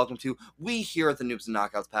more than welcome to. We here at the Noobs and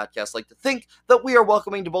Knockouts podcast like to think that we are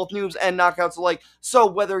welcoming to both noobs and knockouts alike. So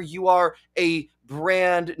whether you are a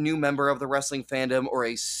brand new member of the wrestling fandom or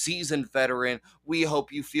a seasoned veteran, we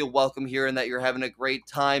hope you feel welcome here and that you're having a great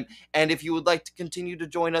time. And if you would like to continue to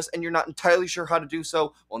join us and you're not entirely sure how to do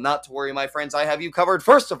so, well, not to worry, my friends, I have you covered.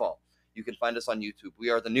 First of all, you can find us on YouTube. We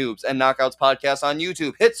are the Noobs and Knockouts podcast on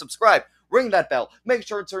YouTube. Hit subscribe. Ring that bell. Make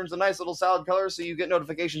sure it turns a nice little salad color so you get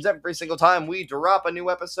notifications every single time we drop a new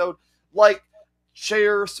episode. Like,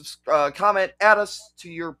 share, comment, add us to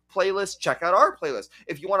your playlist. Check out our playlist.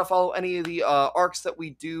 If you want to follow any of the arcs that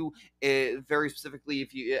we do, very specifically,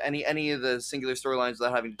 if you any of the singular storylines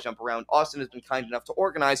without having to jump around, Austin has been kind enough to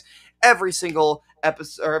organize every single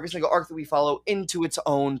episode or every single arc that we follow into its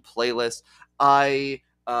own playlist. I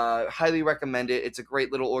highly recommend it. It's a great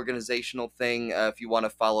little organizational thing. If you want to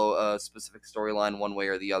follow a specific storyline one way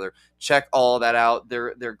or the other, check all that out.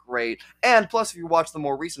 They're great. And plus, if you watch the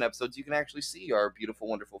more recent episodes, you can actually see our beautiful,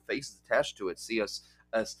 wonderful faces attached to it. See us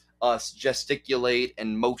gesticulate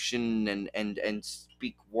and motion and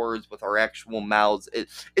speak words with our actual mouths.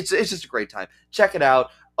 It's just a great time. Check it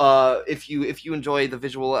out. If you enjoy the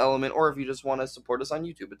visual element, or if you just want to support us on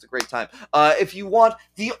YouTube, it's a great time. If you want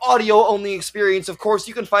the audio only experience, of course,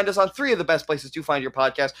 you can find us on 3 of the best places to find your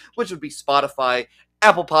podcast, which would be Spotify,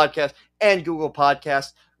 Apple Podcasts, and Google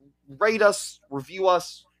Podcasts. Rate us, review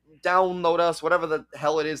us, download us, whatever the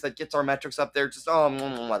hell it is that gets our metrics up there. Just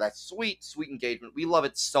that sweet engagement. We love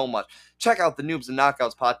it so much. Check out the Noobs and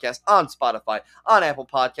Knockouts podcast on Spotify, on Apple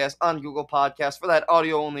Podcasts, on Google Podcasts for that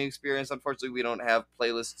audio only experience. Unfortunately, we don't have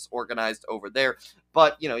playlists organized over there,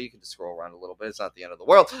 but you can just scroll around a little bit. It's not the end of the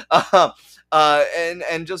world.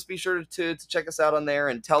 And just be sure to check us out on there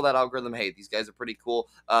and tell that algorithm, hey, these guys are pretty cool.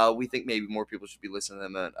 We think maybe more people should be listening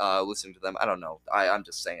to them. I don't know. I'm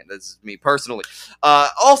just saying. This is me personally.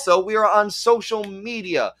 Also, we are on social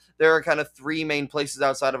media. There are kind of 3 main places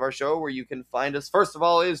outside of our show where you can find us. First of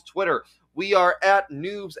all is Twitter. We are at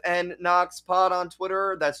Noobs and Knox Pod on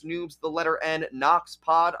Twitter. That's Noobs, the letter N, Knox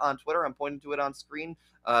Pod on Twitter. I'm pointing to it on screen.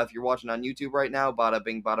 If you're watching on YouTube right now, bada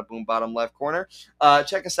bing, bada boom, bottom left corner.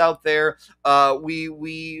 Check us out there.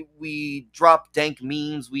 We drop dank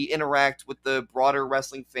memes. We interact with the broader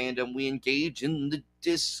wrestling fandom. We engage in the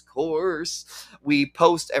discourse. We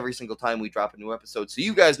post every single time we drop a new episode, so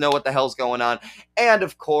you guys know what the hell's going on. And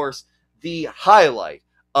of course, the highlight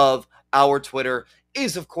of our Twitter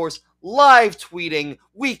is, of course, live tweeting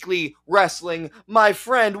weekly wrestling. My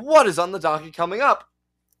friend, what is on the docket coming up?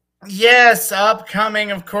 Yes, upcoming,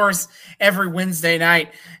 of course, every Wednesday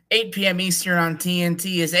night, 8 p.m. Eastern on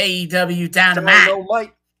TNT is AEW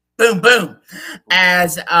Dynamite. Boom, boom.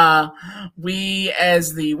 As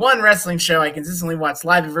the one wrestling show I consistently watch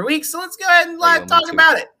live every week, so let's go ahead and talk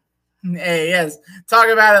about it. Hey, yes, talk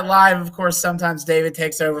about it live. Of course, sometimes David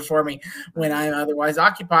takes over for me when I'm otherwise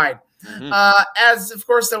occupied. Mm-hmm. As, of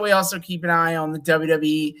course, that we also keep an eye on the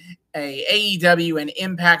WWE, AEW, and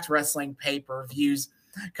Impact Wrestling pay-per-views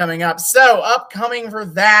coming up. So, upcoming for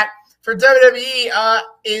that, for WWE,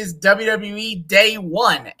 is WWE Day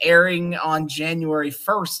 1, airing on January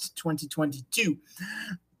 1st, 2022.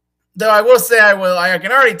 Though I will say I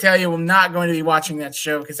can already tell you I'm not going to be watching that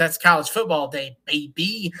show because that's College Football Day,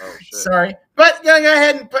 baby. Oh, shit. Sorry. But go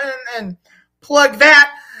ahead and plug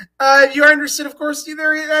that. If you're interested, of course,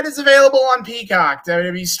 that is available on Peacock,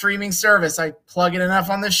 WWE streaming service. I plug it enough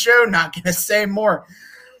on this show, not going to say more.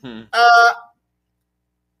 The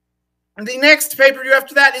next pay-per-view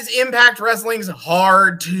after that is Impact Wrestling's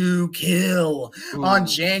Hard to Kill on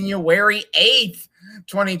January 8th.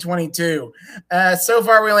 2022. So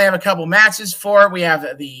far, we only have a couple matches for it. We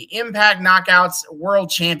have the Impact Knockouts World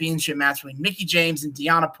Championship match between Mickie James and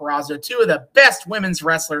Deonna Purrazzo, 2 of the best women's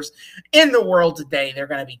wrestlers in the world today. They're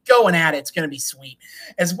going to be going at it. It's going to be sweet.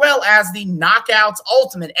 As well as the Knockouts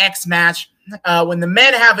Ultimate X match. When the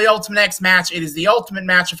men have the Ultimate X match, it is the ultimate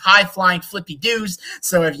match of high-flying flippy doos.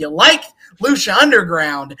 So if you like Lucha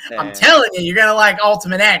Underground, I'm telling you, you're going to like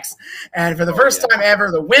Ultimate X. And for the first time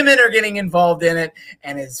ever, the women are getting involved in it,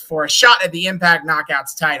 and it's for a shot at the Impact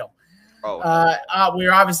Knockouts title. We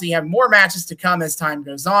obviously have more matches to come as time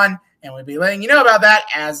goes on, and we'll be letting you know about that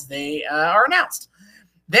as they are announced.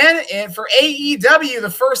 Then for AEW, the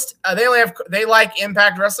first they like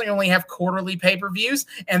Impact Wrestling only have quarterly pay-per-views,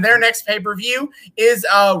 and their next pay-per-view is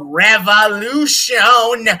a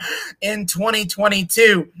Revolution in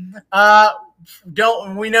 2022.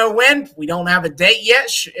 we know when. We don't have a date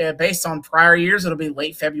yet. Based on prior years, it'll be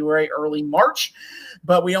late February, early March.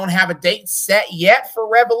 But we don't have a date set yet for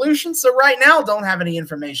Revolution. So right now, don't have any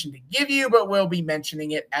information to give you, but we'll be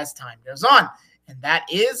mentioning it as time goes on. And that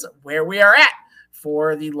is where we are at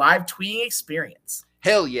for the live tweeting experience.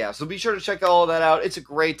 Hell yeah. So be sure to check all of that out. It's a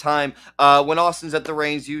great time. When Austin's at the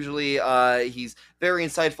Reigns, usually he's very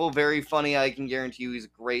insightful, very funny. I can guarantee you he's a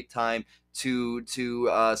great time to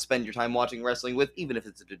spend your time watching wrestling with, even if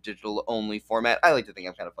it's a digital only format. I like to think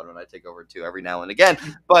I'm kind of fun when I take over too every now and again,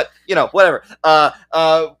 but whatever.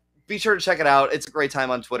 Be sure to check it out. It's a great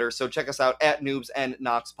time on Twitter, so check us out at Noobs and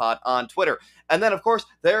Knoxpod on Twitter. And then, of course,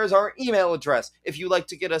 there's our email address. If you'd like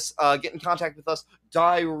to get in contact with us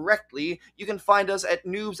directly, you can find us at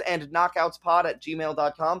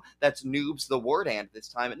noobsandknockoutspod@gmail.com. That's noobs, the word and this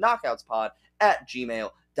time, at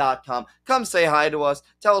knockouts@gmail.com. Come say hi to us.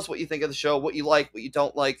 Tell us what you think of the show, what you like, what you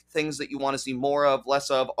don't like, things that you want to see more of, less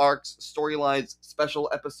of, arcs, storylines, special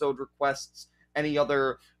episode requests, any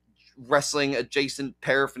other wrestling adjacent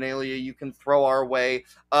paraphernalia you can throw our way.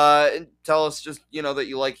 And tell us just, that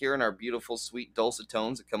you like hearing our beautiful, sweet, dulcet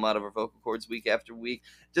tones that come out of our vocal cords week after week.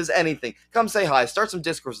 Just anything. Come say hi. Start some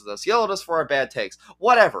discourse with us. Yell at us for our bad takes.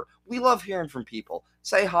 Whatever. We love hearing from people.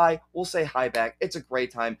 Say hi. We'll say hi back. It's a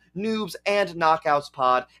great time. Noobs and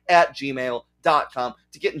knockoutspod@gmail.com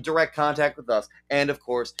to get in direct contact with us. And of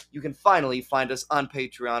course, you can finally find us on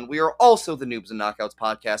Patreon. We are also the Noobs and Knockouts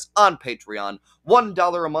podcast on Patreon.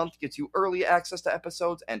 $1 a month gets you early access to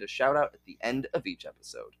episodes and a shout out at the end of each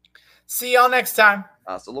episode. See y'all next time.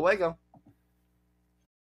 Hasta luego.